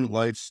blueprint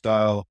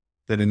lifestyle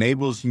that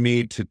enables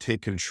me to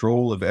take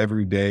control of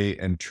every day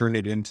and turn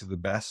it into the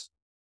best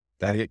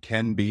that it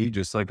can be,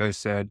 just like I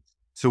said.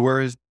 So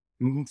whereas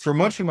for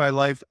much of my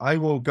life, I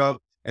woke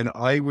up and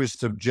I was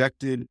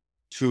subjected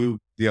to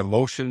the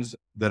emotions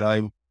that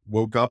I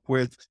woke up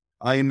with,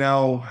 I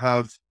now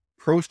have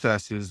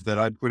processes that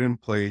I put in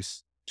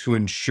place to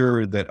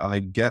ensure that I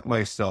get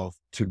myself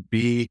to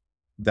be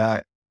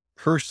that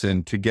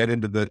person, to get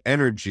into the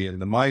energy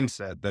and the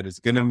mindset that is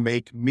going to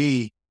make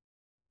me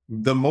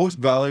the most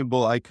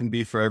valuable I can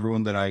be for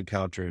everyone that I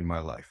encounter in my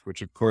life,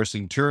 which of course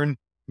in turn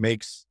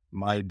makes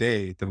my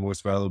day the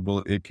most valuable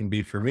it can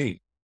be for me.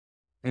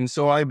 And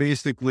so I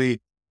basically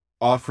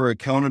offer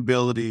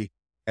accountability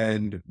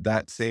and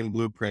that same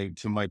blueprint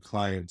to my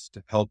clients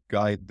to help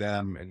guide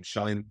them and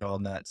shine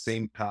on that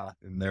same path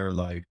in their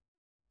life,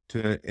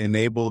 to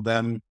enable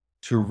them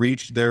to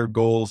reach their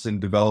goals in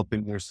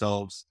developing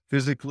themselves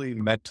physically,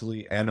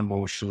 mentally, and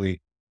emotionally.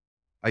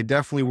 I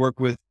definitely work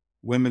with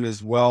women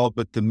as well,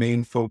 but the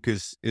main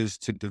focus is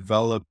to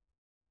develop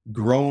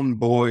grown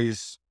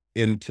boys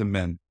into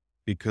men,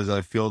 because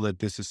I feel that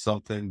this is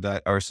something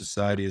that our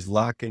society is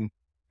lacking.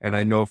 And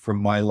I know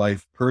from my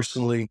life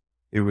personally,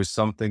 it was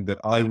something that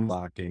I'm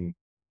lacking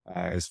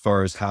as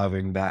far as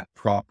having that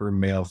proper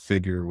male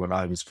figure when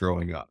I was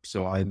growing up.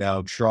 So I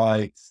now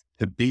try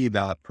to be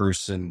that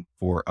person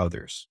for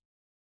others.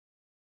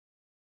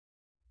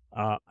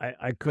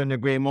 I couldn't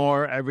agree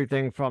more.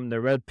 Everything from the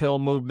red pill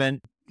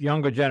movement,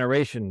 younger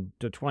generation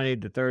to 20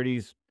 to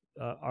 30s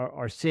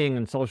are seeing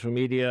in social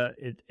media.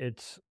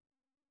 It's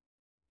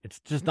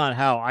just not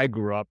how I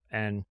grew up.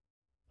 And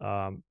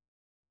I'm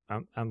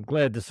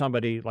glad there's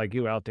somebody like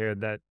you out there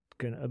that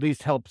can at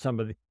least help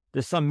somebody.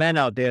 There's some men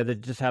out there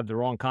that just have the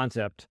wrong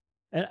concept.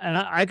 And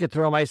I could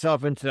throw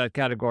myself into that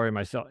category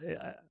myself.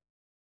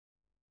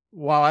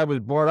 While I was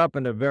brought up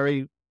in a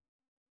very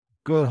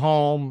good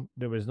home,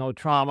 there was no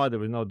trauma, there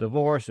was no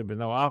divorce, there was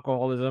no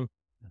alcoholism.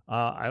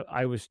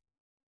 I was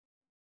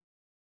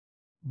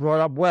brought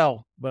up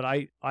well, but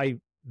I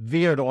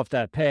veered off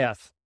that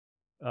path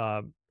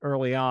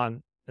early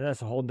on. And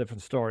that's a whole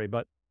different story.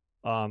 But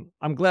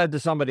I'm glad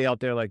there's somebody out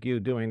there like you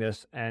doing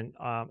this. And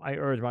I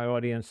urge my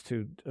audience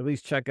to at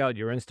least check out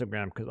your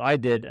Instagram, because I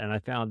did, and I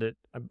found it,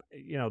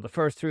 the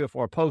first 3 or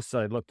 4 posts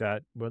I looked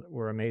at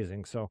were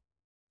amazing. So,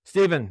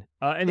 Stephen,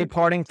 any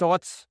parting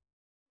thoughts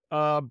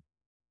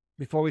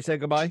before we say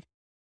goodbye?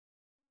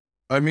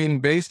 I mean,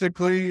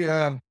 basically,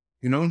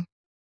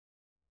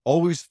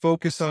 always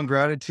focus on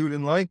gratitude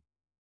in life.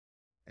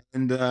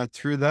 And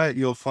through that,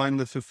 you'll find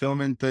the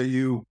fulfillment that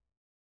you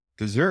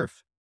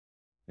deserve.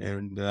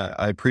 And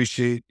I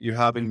appreciate you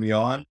having me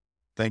on.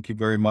 Thank you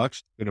very much.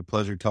 It's been a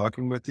pleasure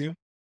talking with you.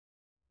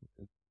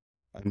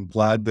 I'm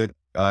glad that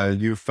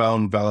you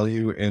found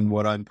value in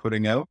what I'm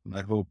putting out, and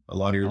I hope a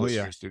lot of your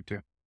listeners do too.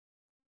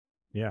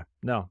 Yeah,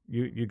 no,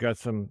 you got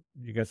some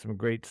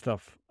great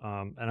stuff.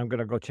 And I'm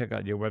gonna go check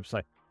out your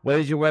website. What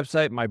is your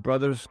website? My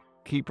brother's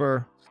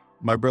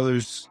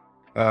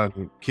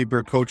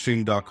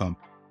keepercoaching.com.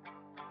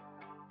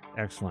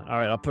 Excellent. All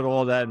right, I'll put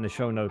all that in the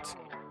show notes.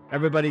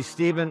 Everybody,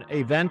 Stephen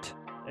Avent,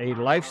 a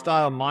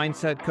lifestyle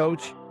mindset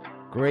coach.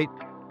 Great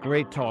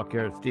talk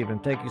here, Stephen.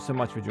 Thank you so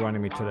much for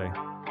joining me today.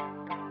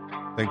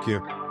 Thank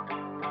you.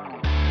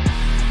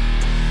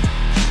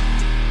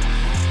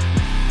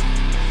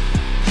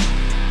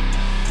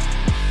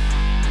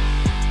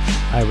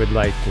 I would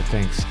like to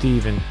thank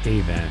Stephen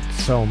Avent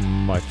so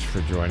much for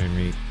joining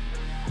me.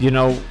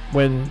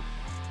 When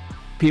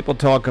people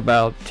talk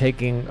about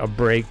taking a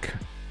break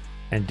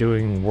and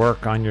doing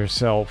work on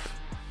yourself,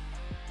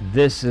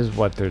 this is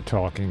what they're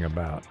talking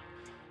about.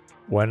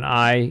 When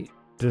I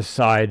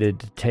decided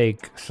to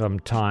take some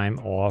time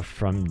off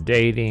from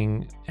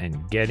dating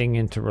and getting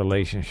into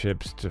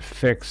relationships to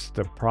fix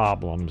the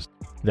problems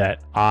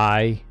that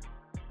I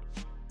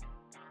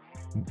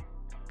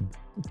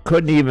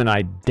couldn't even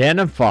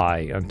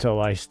identify until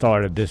I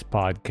started this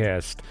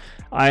podcast,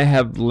 I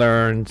have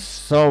learned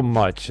so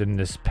much in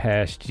this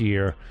past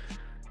year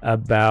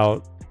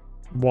about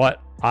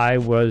what I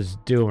was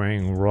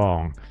doing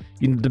wrong.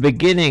 In the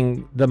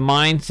beginning, the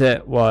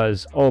mindset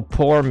was, oh,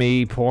 poor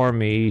me.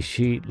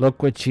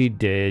 Look what she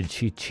did.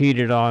 She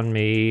cheated on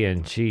me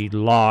and she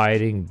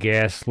lied and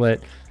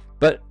gaslit.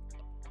 But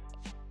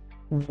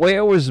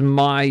where was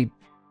my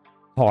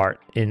part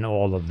in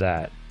all of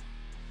that?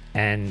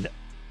 And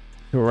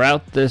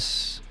throughout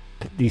these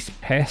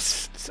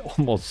past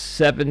almost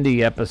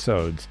 70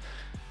 episodes,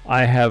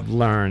 I have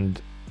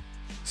learned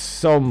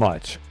so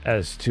much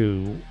as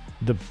to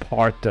the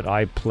part that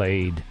I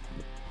played.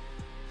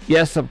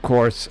 Yes, of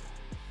course,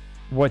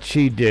 what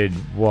she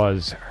did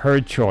was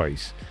her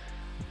choice,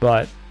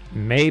 but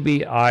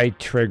maybe I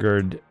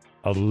triggered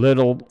a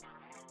little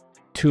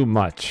too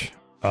much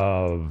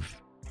of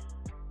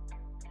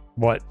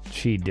what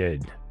she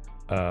did.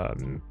 I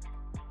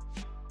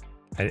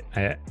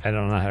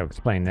don't know how to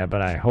explain that,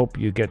 but I hope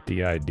you get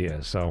the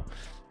idea. So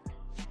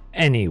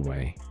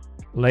anyway,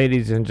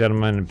 ladies and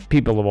gentlemen,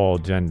 people of all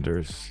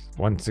genders,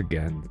 once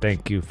again,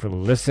 thank you for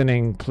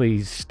listening.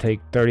 Please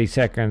take 30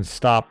 seconds,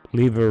 stop,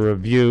 leave a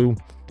review,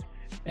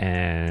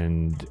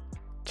 and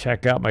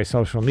check out my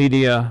social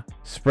media.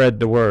 Spread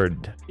the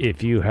word.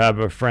 If you have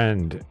a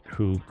friend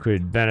who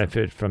could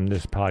benefit from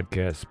this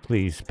podcast,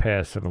 please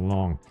pass it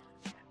along.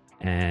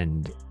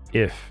 And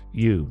if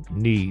you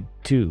need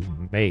to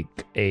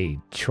make a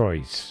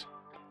choice,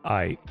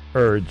 I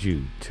urge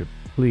you to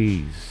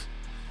please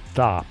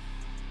stop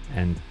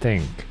and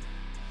think,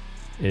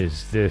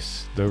 is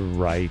this the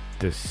right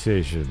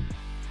decision?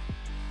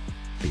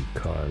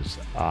 Because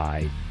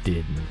I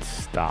didn't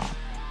stop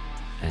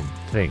and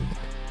think.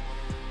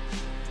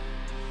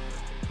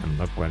 And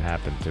look what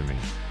happened to me.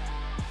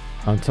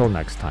 Until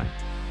next time.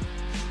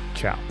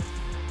 Ciao.